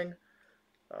Swamp Thing.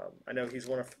 I know he's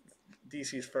one of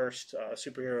DC's first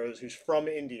superheroes who's from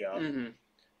India. Mm-hmm.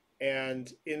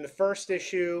 And in the first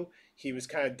issue, he was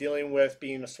kind of dealing with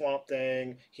being a Swamp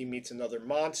Thing. He meets another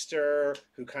monster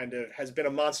who kind of has been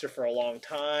a monster for a long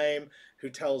time,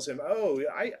 who tells him, "Oh,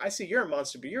 I see you're a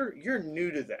monster, but you're new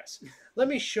to this. Let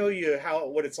me show you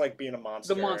what it's like being a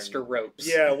monster." The monster ropes.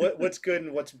 Yeah, what's good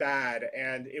and what's bad.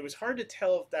 And it was hard to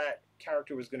tell if that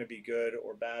character was going to be good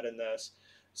or bad in this.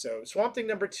 So Swamp Thing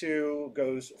 #2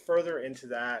 goes further into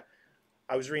that.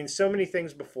 I was reading so many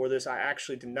things before this. I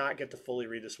actually did not get to fully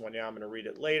read this one. Yeah, I'm going to read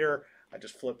it later. I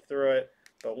just flipped through it,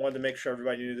 but wanted to make sure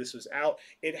everybody knew this was out.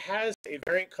 It has a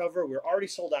variant cover we're already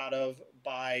sold out of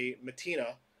by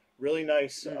Matina. Really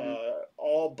nice,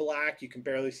 all black. You can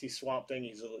barely see Swamp Thing.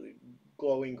 He's a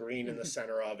glowing green in the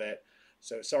center of it.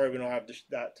 So sorry we don't have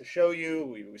that to show you.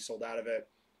 We sold out of it,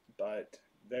 but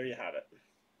there you have it.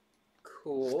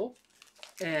 Cool.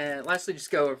 And lastly, just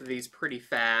go over these pretty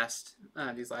fast,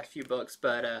 these last few books.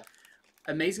 But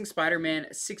Amazing Spider-Man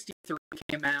 63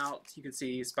 came out. You can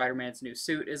see Spider-Man's new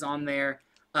suit is on there.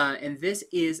 And this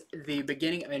is the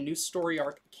beginning of a new story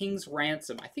arc, King's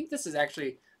Ransom. I think this is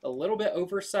actually a little bit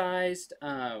oversized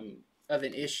of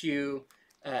an issue.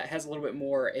 It has a little bit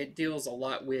more. It deals a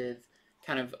lot with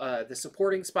kind of the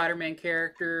supporting Spider-Man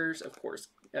characters. Of course,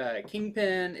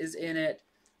 Kingpin is in it.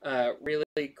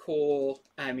 Really cool.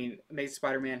 I mean, Amazing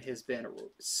Spider-Man has been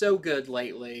so good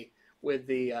lately with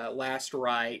the Last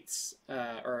Rites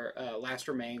or Last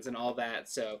Remains and all that.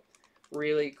 So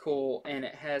really cool, and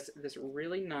it has this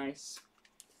really nice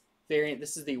variant.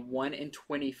 This is the 1 in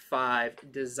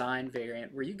 25 design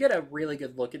variant, where you get a really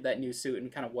good look at that new suit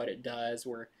and kind of what it does,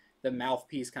 where the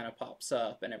mouthpiece kind of pops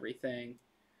up and everything.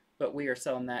 But we are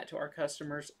selling that to our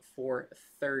customers for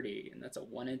 $30, and that's a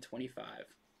 1 in 25.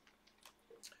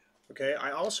 Okay,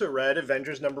 I also read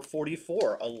Avengers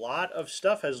 #44. A lot of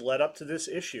stuff has led up to this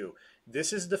issue.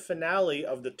 This is the finale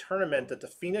of the tournament that the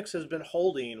Phoenix has been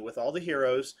holding with all the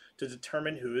heroes to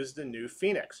determine who is the new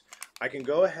Phoenix. I can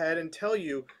go ahead and tell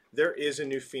you there is a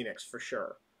new Phoenix for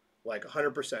sure. Like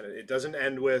 100%. It doesn't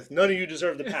end with, none of you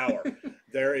deserve the power.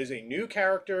 There is a new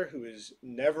character who has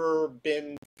never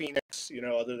been Phoenix,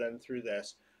 other than through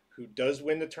this, who does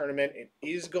win the tournament and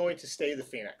is going to stay the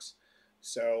Phoenix.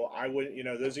 So I would,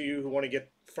 those of you who want to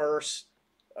get first,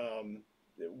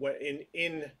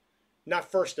 in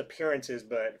not first appearances,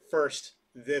 but first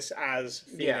this as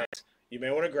Phoenix, you may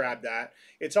want to grab that.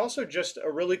 It's also just a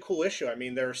really cool issue. I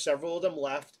mean, there are several of them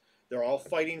left. They're all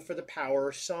fighting for the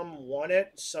power. Some want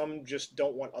it. Some just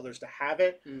don't want others to have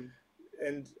it.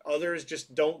 And others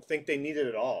just don't think they need it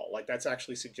at all. Like, that's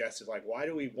actually suggested. Like, why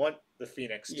do we want the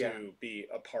Phoenix to be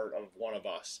a part of one of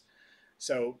us?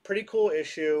 So pretty cool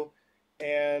issue.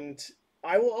 And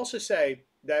I will also say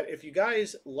that if you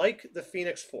guys like the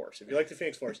Phoenix Force,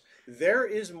 there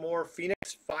is more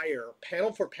Phoenix Fire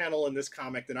panel for panel in this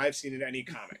comic than I've seen in any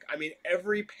comic. I mean,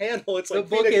 every panel, it's like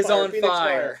the book is on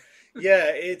fire.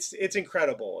 Yeah, it's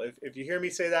incredible. If you hear me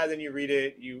say that, then you read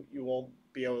it, you won't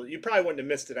be able. You probably wouldn't have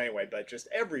missed it anyway. But just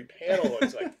every panel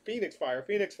is like Phoenix Fire,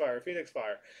 Phoenix Fire, Phoenix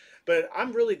Fire. But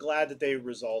I'm really glad that they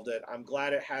resolved it. I'm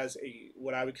glad it has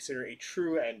what I would consider a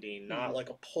true ending, not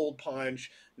like a pulled punch,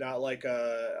 not like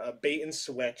a bait and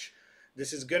switch.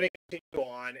 This is going to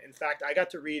continue on. In fact, I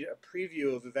got to read a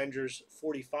preview of Avengers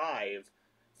 45.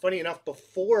 Funny enough,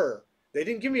 before they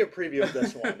didn't give me a preview of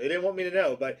this one. They didn't want me to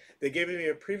know, but they gave me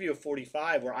a preview of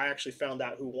 45 where I actually found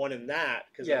out who won in that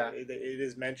because it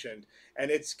is mentioned. And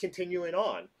it's continuing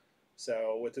on.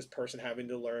 So with this person having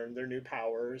to learn their new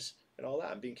powers and all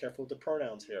that. I'm being careful with the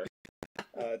pronouns here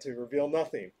to reveal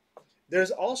nothing. There's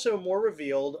also more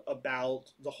revealed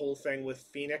about the whole thing with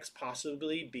Phoenix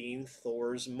possibly being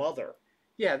Thor's mother.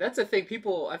 Yeah, that's a thing.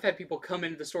 I've had people come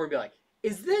into the store and be like,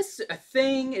 "Is this a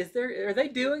thing? Are they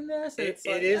doing this?" And It, it's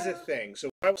it like, is a thing. So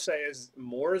what I will say is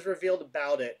more is revealed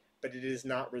about it, but it is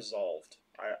not resolved.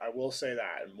 I will say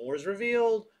that. More is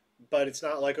revealed, but it's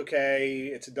not like,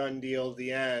 okay, it's a done deal at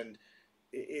the end.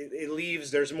 It leaves,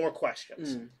 there's more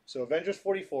questions. So Avengers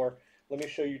 44, let me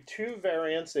show you two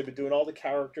variants. They've been doing all the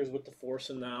characters with the Force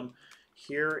in them.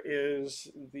 Here is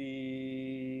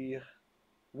the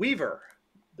Weaver,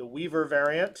 the Weaver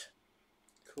variant.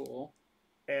 Cool.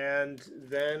 And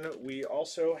then we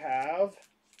also have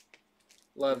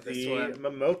the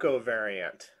Momoko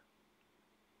variant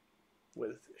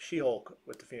with She-Hulk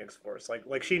with the Phoenix Force.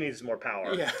 Like she needs more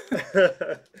power. Yeah.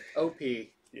 OP.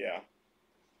 Yeah.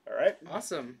 All right.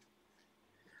 Awesome.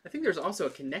 I think there's also a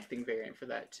connecting variant for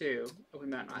that too. We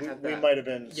might not have that. We might have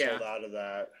been sold out of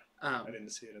that. I didn't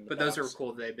see it in the But box. Those are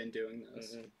cool. They've been doing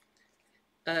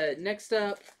those. Next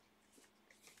up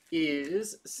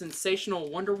is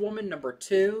Sensational Wonder Woman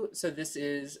 #2. So this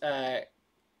is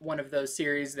one of those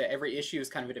series that every issue is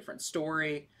kind of a different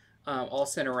story, all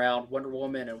centered around Wonder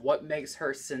Woman and what makes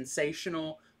her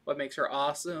sensational, what makes her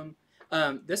awesome.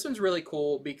 This one's really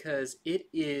cool because it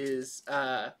is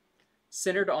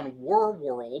centered on War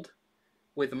World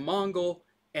with Mongol,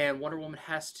 and Wonder Woman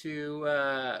has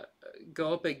to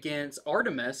go up against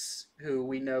Artemis, who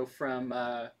we know from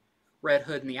Red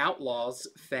Hood and the Outlaws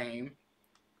fame.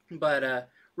 But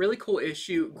really cool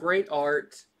issue, great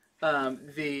art.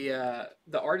 The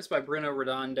art is by Bruno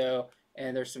Redondo,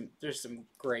 and there's some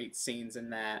great scenes in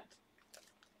that.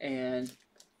 And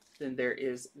then there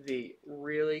is the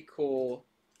really cool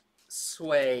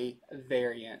Sway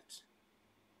variant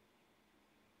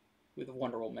with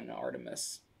Wonder Woman and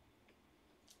Artemis.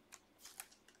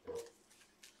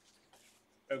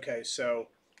 Okay, so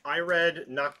I read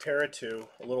Noctera 2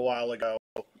 a little while ago.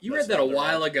 You read that a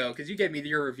while ago because you gave me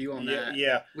your review on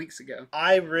that weeks ago.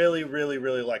 I really, really,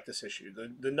 really like this issue.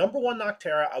 The #1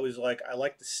 Noctera, I was like, I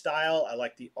like the style, I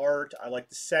like the art, I like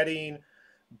the setting,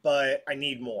 but I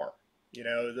need more. You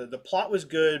know, the plot was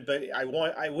good, but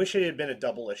I wish it had been a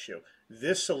double issue.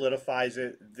 This solidifies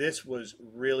it. This was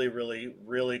really, really,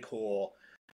 really cool.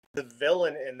 The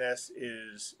villain in this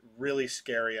is really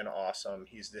scary and awesome.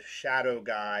 He's the shadow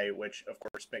guy, which of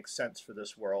course makes sense for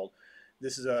this world.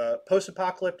 This is a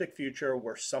post-apocalyptic future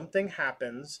where something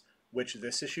happens, which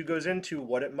this issue goes into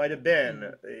what it might have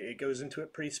been. It goes into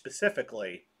it pretty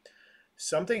specifically.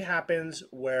 Something happens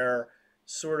where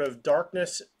sort of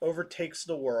darkness overtakes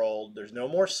the world. There's no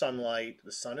more sunlight.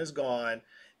 The sun is gone.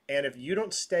 And if you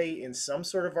don't stay in some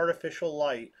sort of artificial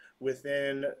light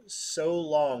within so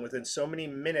long, within so many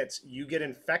minutes, you get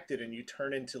infected and you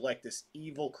turn into like this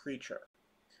evil creature.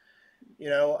 You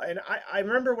know, and I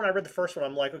remember when I read the first one,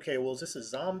 I'm like, okay, well, is this a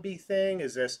zombie thing?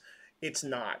 Is this? It's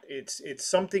not. It's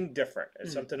something different.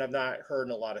 It's something I've not heard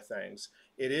in a lot of things.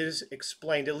 It is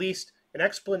explained. At least an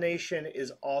explanation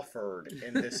is offered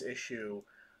in this issue.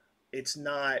 It's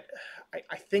not.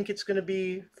 I think it's going to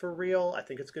be for real. I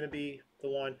think it's going to be the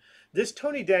one. This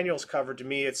Tony Daniels cover, to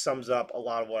me, it sums up a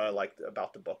lot of what I liked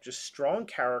about the book. Just strong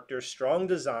characters, strong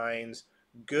designs,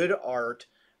 good art.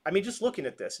 I mean, just looking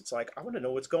at this, it's like, I want to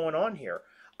know what's going on here.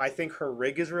 I think her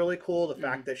rig is really cool. The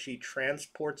fact that she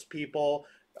transports people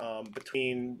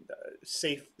between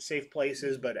safe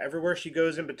places, but everywhere she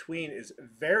goes in between is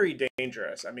very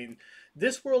dangerous. I mean,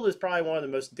 this world is probably one of the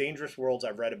most dangerous worlds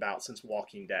I've read about since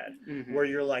Walking Dead, where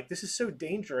you're like, this is so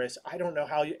dangerous. I don't know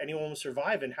how anyone will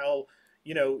survive, and how,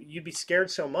 you know, you'd be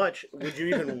scared so much. Would you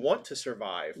even want to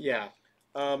survive? Yeah.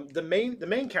 The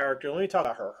main character, let me talk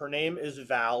about her. Her name is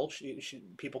Val.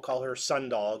 People call her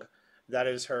Sundog. That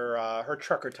is her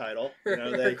trucker title. You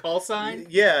know, her call sign?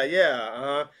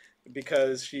 Yeah.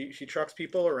 Because she trucks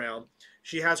people around.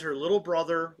 She has her little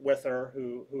brother with her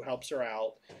who helps her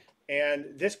out.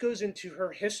 And this goes into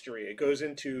her history. It goes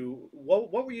into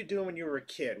what were you doing when you were a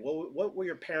kid? What were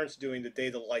your parents doing the day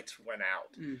the lights went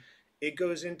out? It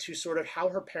goes into sort of how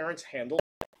her parents handled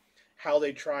it, how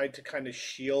they tried to kind of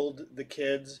shield the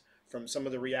kids from some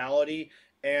of the reality.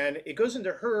 And it goes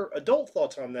into her adult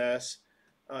thoughts on this,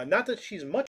 not that she's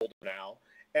much older now,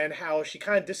 and how she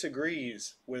kind of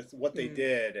disagrees with what they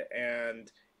did,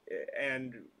 and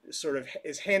sort of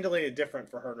is handling it different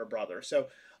for her and her brother. So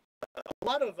a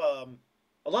lot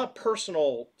of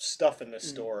personal stuff in this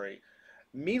story.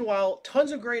 Meanwhile,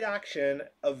 tons of great action,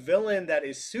 a villain that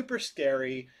is super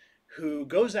scary, who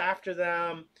goes after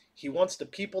them. He wants the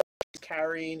people he's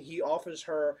carrying. He offers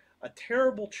her a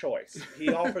terrible choice. He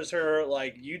offers her,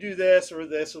 like, you do this or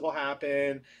this will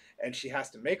happen. and she has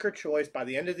to make her choice. By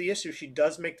the end of the issue, she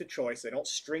does make the choice. They don't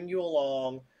string you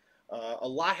along. A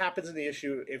lot happens in the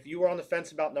issue. If you were on the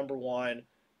fence about number 1,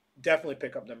 definitely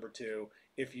pick up number 2.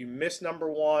 If you missed number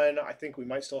 1, I think we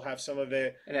might still have some of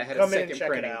it. And it had Come a in and second check it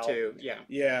printing out. too. Yeah.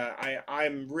 Yeah,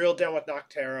 I'm real down with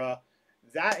Noctera.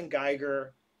 That and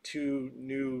Geiger, 2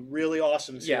 new really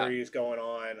awesome series going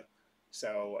on.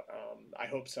 So I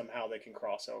hope somehow they can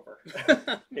cross over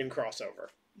in crossover.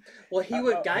 Well,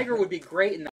 Geiger would be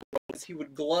great in that world because he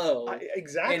would glow.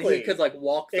 Exactly. And he could like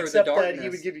walk through Except the darkness. that he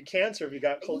would give you cancer if you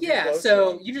got cold. Yeah,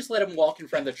 so you just let him walk in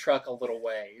front of the truck a little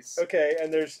ways. Okay,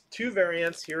 and there's 2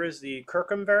 variants. Here is the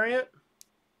Kirkham variant.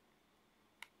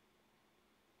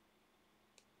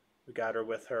 We got her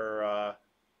with her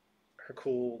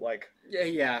cool like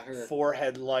her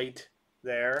forehead light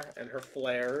there and her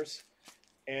flares.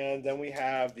 And then we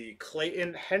have the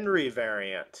Clayton Henry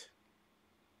variant.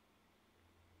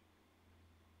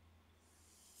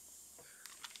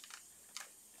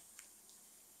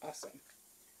 Awesome.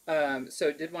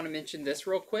 So did want to mention this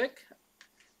real quick.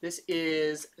 This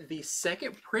is the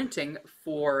second printing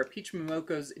for Peach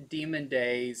Momoko's Demon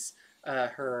Days,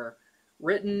 her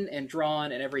written and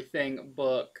drawn and everything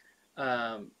book.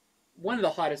 One of the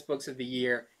hottest books of the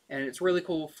year. And it's really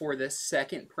cool for this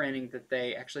second printing that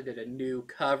they actually did a new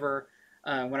cover.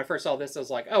 When I first saw this, I was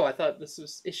like, oh, I thought this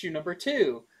was issue number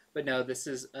 2. But no, this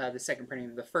is the second printing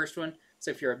of the first one. So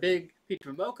if you're a big Peach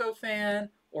Momoko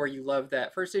fan, or you love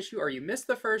that first issue, or you missed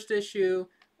the first issue,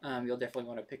 you'll definitely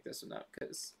want to pick this one up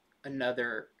because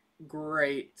another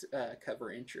great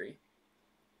cover entry.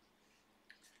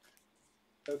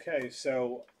 Okay,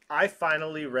 so I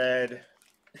finally read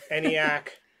ENIAC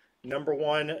number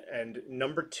 1 and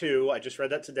number 2. I just read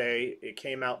that today. It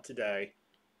came out today.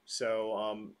 So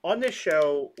on this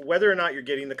show, whether or not you're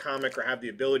getting the comic or have the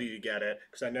ability to get it,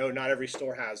 because I know not every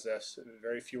store has this,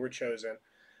 very few are chosen,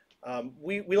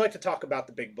 we like to talk about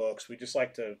the big books. We just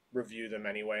like to review them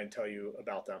anyway and tell you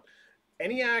about them.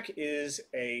 ENIAC is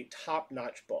a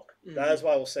top-notch book. Mm-hmm. That is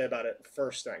what I will say about it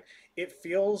first thing. It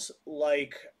feels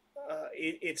like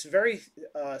it's very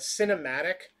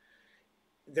cinematic.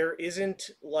 There isn't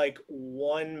like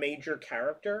one major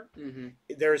character. Mm-hmm.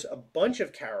 There's a bunch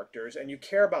of characters, and you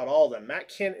care about all of them. Matt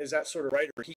Kint is that sort of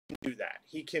writer. He can do that.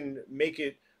 He can make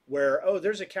it where, oh,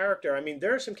 there's a character. I mean,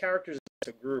 there are some characters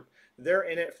in the group. They're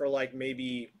in it for like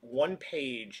maybe 1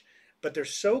 page, but they're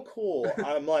so cool.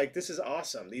 I'm like, this is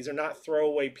awesome. These are not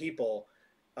throwaway people.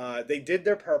 They did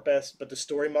their purpose, but the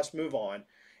story must move on.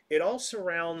 It all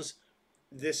surrounds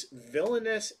this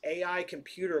villainous AI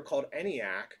computer called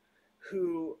ENIAC,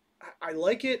 who I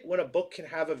like it when a book can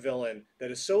have a villain that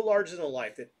is so larger than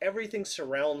life that everything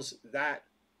surrounds that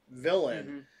villain,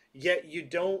 mm-hmm. yet you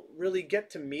don't really get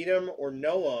to meet him or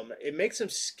know him. It makes him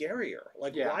scarier.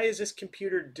 Like, why is this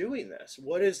computer doing this?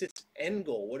 What is its end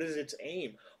goal? What is its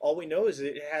aim? All we know is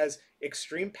that it has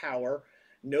extreme power.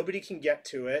 Nobody can get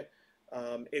to it.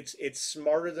 It's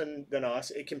smarter than us.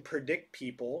 It can predict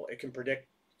people. It can predict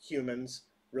humans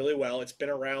really well. It's been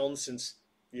around since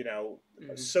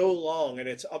mm-hmm. so long, and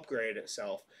it's upgraded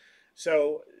itself.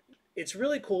 So it's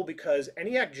really cool because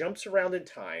ENIAC jumps around in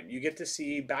time. You get to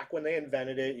see back when they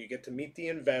invented it. You get to meet the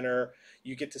inventor.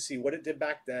 You get to see what it did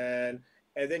back then.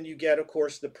 And then you get, of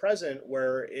course, the present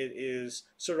where it is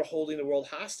sort of holding the world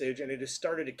hostage, and it has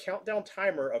started a countdown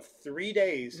timer of 3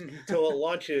 days till it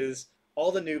launches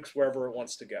all the nukes wherever it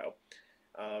wants to go.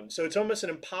 So it's almost an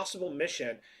impossible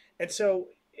mission. And so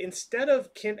instead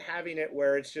of Kint having it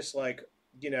where it's just like,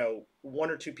 1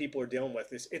 or 2 people are dealing with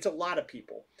this, it's a lot of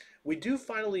people. We do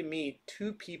finally meet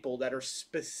 2 people that are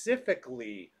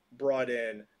specifically brought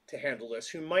in to handle this,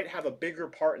 who might have a bigger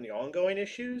part in the ongoing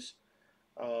issues.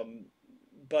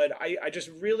 But I just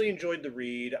really enjoyed the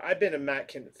read. I've been a Matt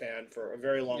Kint fan for a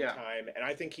very long time, and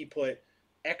I think he put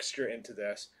extra into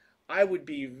this. I would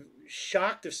be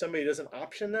shocked if somebody doesn't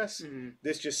option this. Mm-hmm.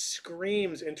 This just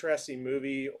screams interesting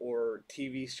movie or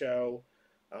TV show.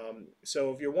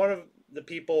 So if you're one of the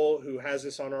people who has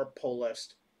this on our pull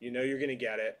list, you're going to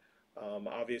get it.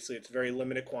 Obviously, it's very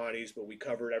limited quantities, but we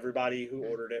covered everybody who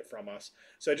ordered it from us.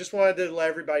 So I just wanted to let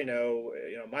everybody know,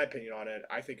 my opinion on it.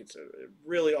 I think it's a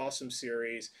really awesome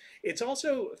series. It's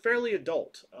also fairly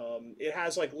adult. It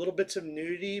has like little bits of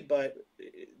nudity, but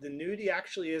the nudity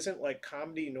actually isn't like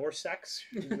comedy nor sex.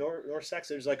 nor sex.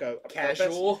 There's like a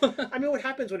casual. I mean, what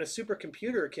happens when a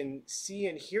supercomputer can see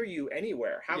and hear you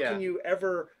anywhere? How can you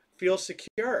ever feel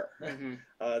secure? Mm-hmm.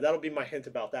 That'll be my hint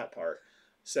about that part.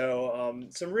 So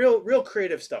some real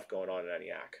creative stuff going on in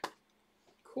ENIAC.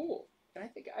 Cool. And I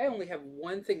think I only have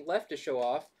one thing left to show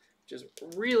off, which is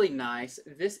really nice.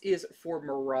 This is for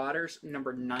Marauders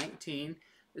number 19.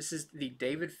 This is the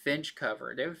David Finch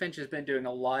cover. David Finch has been doing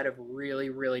a lot of really,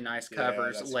 really nice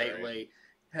covers lately. Great.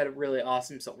 Had a really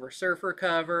awesome Silver Surfer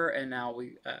cover, and now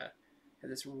we have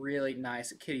this really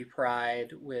nice Kitty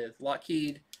Pryde with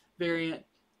Lockheed variant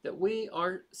that we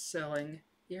are selling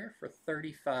here for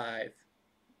 $35.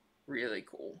 Really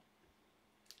cool.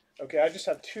 Okay, I just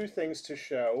have two things to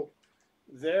show.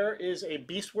 There is a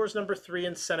Beast Wars #3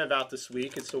 incentive out this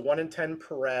week. It's the 1 in 10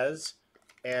 Perez,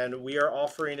 and we are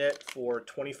offering it for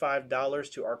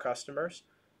 $25 to our customers.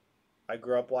 I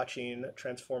grew up watching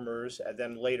Transformers, and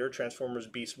then later Transformers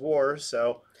Beast Wars,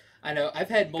 so... I know, I've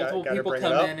had multiple people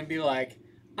come in and be like,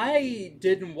 I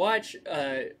didn't watch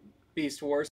Beast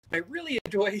Wars. I really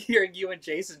enjoy hearing you and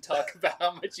Jason talk about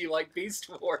how much you like Beast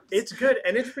Wars. It's good,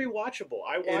 and it's rewatchable.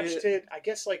 I watched it, I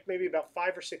guess, like maybe about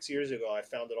 5 or 6 years ago. I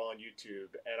found it on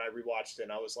YouTube, and I rewatched it,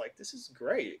 and I was like, this is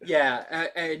great. Yeah,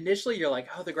 initially you're like,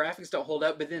 oh, the graphics don't hold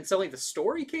up, but then suddenly the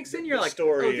story kicks in. You're like,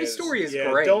 this story is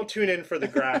great. Don't tune in for the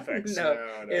graphics.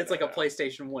 No, it's like a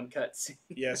PlayStation 1 cutscene.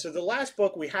 Yeah, so the last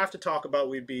book we have to talk about,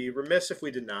 we'd be remiss if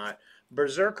we did not.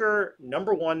 Berserker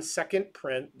 #1 second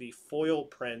print, the foil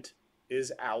print,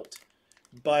 is out.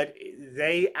 But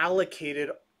they allocated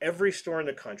every store in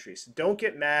the country. So don't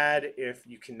get mad if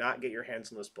you cannot get your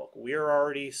hands on this book. We are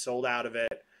already sold out of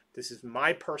it. This is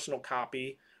my personal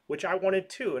copy, which I wanted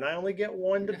two, and I only get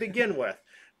one to begin with.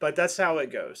 But that's how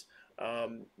it goes.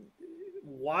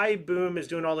 Why Boom is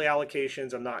doing all the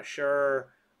allocations, I'm not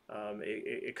sure.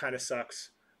 It kind of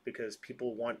sucks because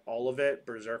people want all of it.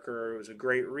 Berserker was a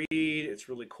great read. It's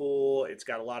really cool. It's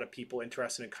got a lot of people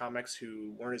interested in comics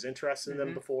who weren't as interested in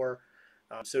them before.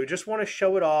 So just want to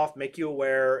show it off, make you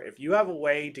aware. If you have a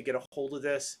way to get a hold of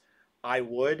this, I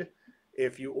would.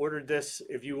 If you ordered this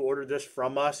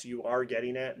from us, you are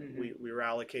getting it. We were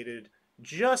allocated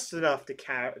just enough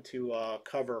to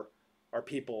cover our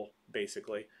people,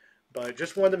 basically. But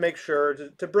just wanted to make sure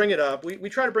to bring it up. We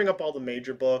try to bring up all the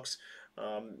major books.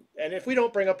 And if we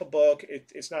don't bring up a book,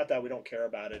 it's not that we don't care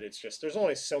about it. It's just there's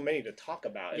only so many to talk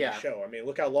about in the show. I mean,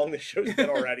 look how long the show's been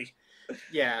already.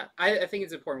 Yeah, I think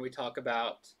it's important we talk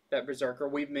about that Berserker.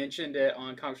 We've mentioned it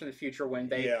on Comics from the Future when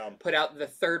they put out the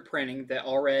third printing that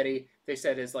already they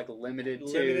said is like limited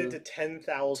to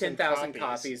 10,000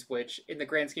 copies, which in the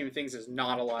grand scheme of things is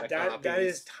not a lot of copies. That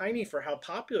is tiny for how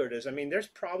popular it is. I mean, there's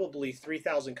probably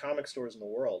 3,000 comic stores in the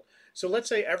world. So let's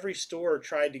say every store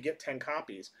tried to get 10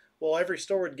 copies. Well, every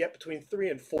store would get between 3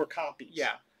 and 4 copies.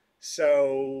 Yeah.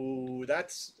 So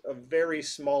that's a very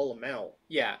small amount.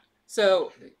 Yeah.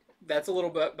 So that's a little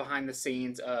bit behind the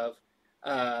scenes of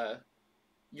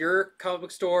your comic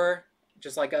book store,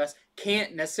 just like us,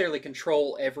 can't necessarily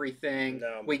control everything.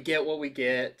 No. We get what we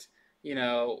get. You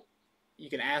know,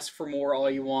 you can ask for more all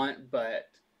you want, but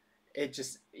it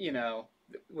just, you know,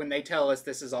 when they tell us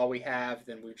this is all we have,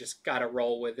 then we've just got to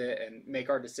roll with it and make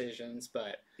our decisions.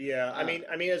 But yeah, I mean,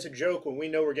 as a joke, when we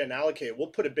know we're getting allocated, we'll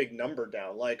put a big number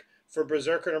down. Like for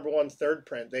Berserker #1 third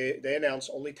print, they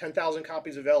announced only 10,000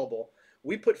 copies available.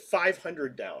 We put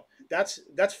 500 down. That's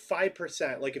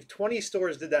 5%. Like if 20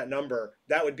 stores did that number,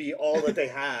 that would be all that they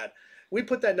had. We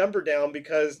put that number down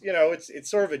because, you know, it's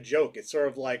sort of a joke. It's sort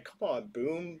of like, come on,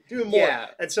 Boom, do more. Yeah.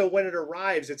 And so when it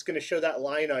arrives, it's going to show that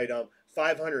line item,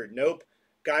 500. Nope,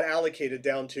 got allocated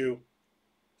down to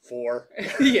 4.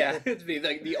 Yeah, it'd be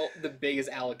like the biggest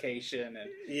allocation. And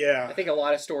yeah, I think a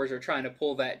lot of stores are trying to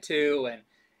pull that too. And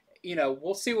you know,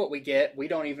 we'll see what we get. We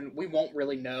won't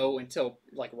really know until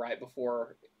like right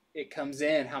before it comes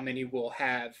in how many we'll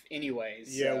have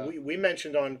anyways. Yeah, so. we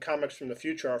mentioned on Comics from the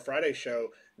Future, our Friday show,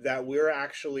 that we're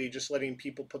actually just letting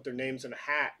people put their names in a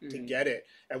hat to get it.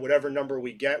 And whatever number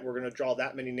we get, we're going to draw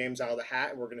that many names out of the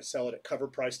hat and we're going to sell it at cover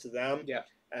price to them. Yeah.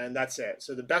 And that's it.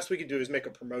 So the best we could do is make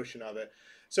a promotion of it.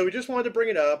 So we just wanted to bring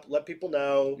it up, let people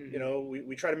know, you know,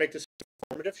 we try to make this an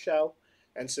informative show.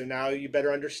 And so now you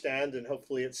better understand, and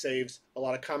hopefully it saves a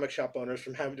lot of comic shop owners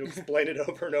from having to explain it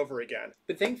over and over again.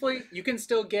 But thankfully, you can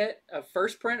still get a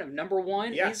first print of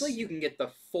 #1 easily. You can get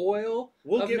the foil.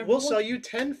 We'll sell you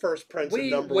 10 first prints of #1 if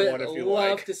you like. We would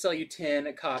love to sell you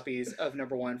 10 copies of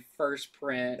 #1 first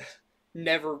print.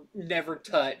 Never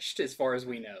touched as far as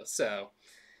we know. So.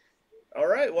 All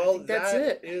right, well,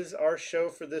 that is our show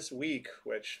for this week,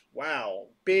 which, wow,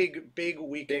 big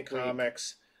week in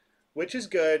comics. Which is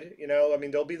good, you know. I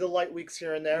mean, there'll be the light weeks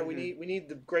here and there. We need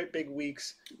the great big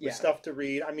weeks with stuff to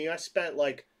read. I mean, I spent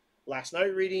like last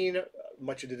night reading,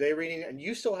 much of today reading, and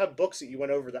you still have books that you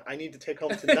went over that I need to take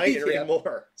home tonight and read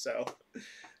more. So,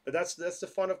 but that's the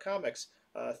fun of comics.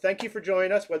 Thank you for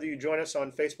joining us, whether you join us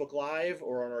on Facebook Live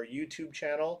or on our YouTube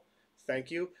channel.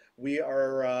 Thank you. We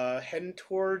are heading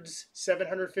towards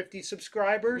 750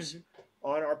 subscribers.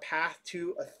 on our path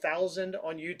to 1,000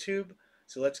 on YouTube.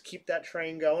 So let's keep that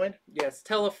train going. Yes,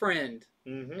 tell a friend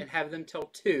and have them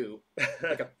tell two,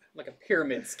 like a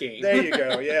pyramid scheme. There you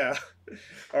go. Yeah.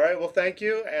 All right. Well, thank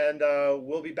you, and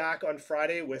we'll be back on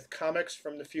Friday with comics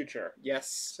from the future.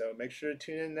 Yes. So make sure to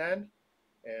tune in then,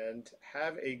 and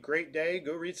have a great day.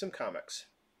 Go read some comics.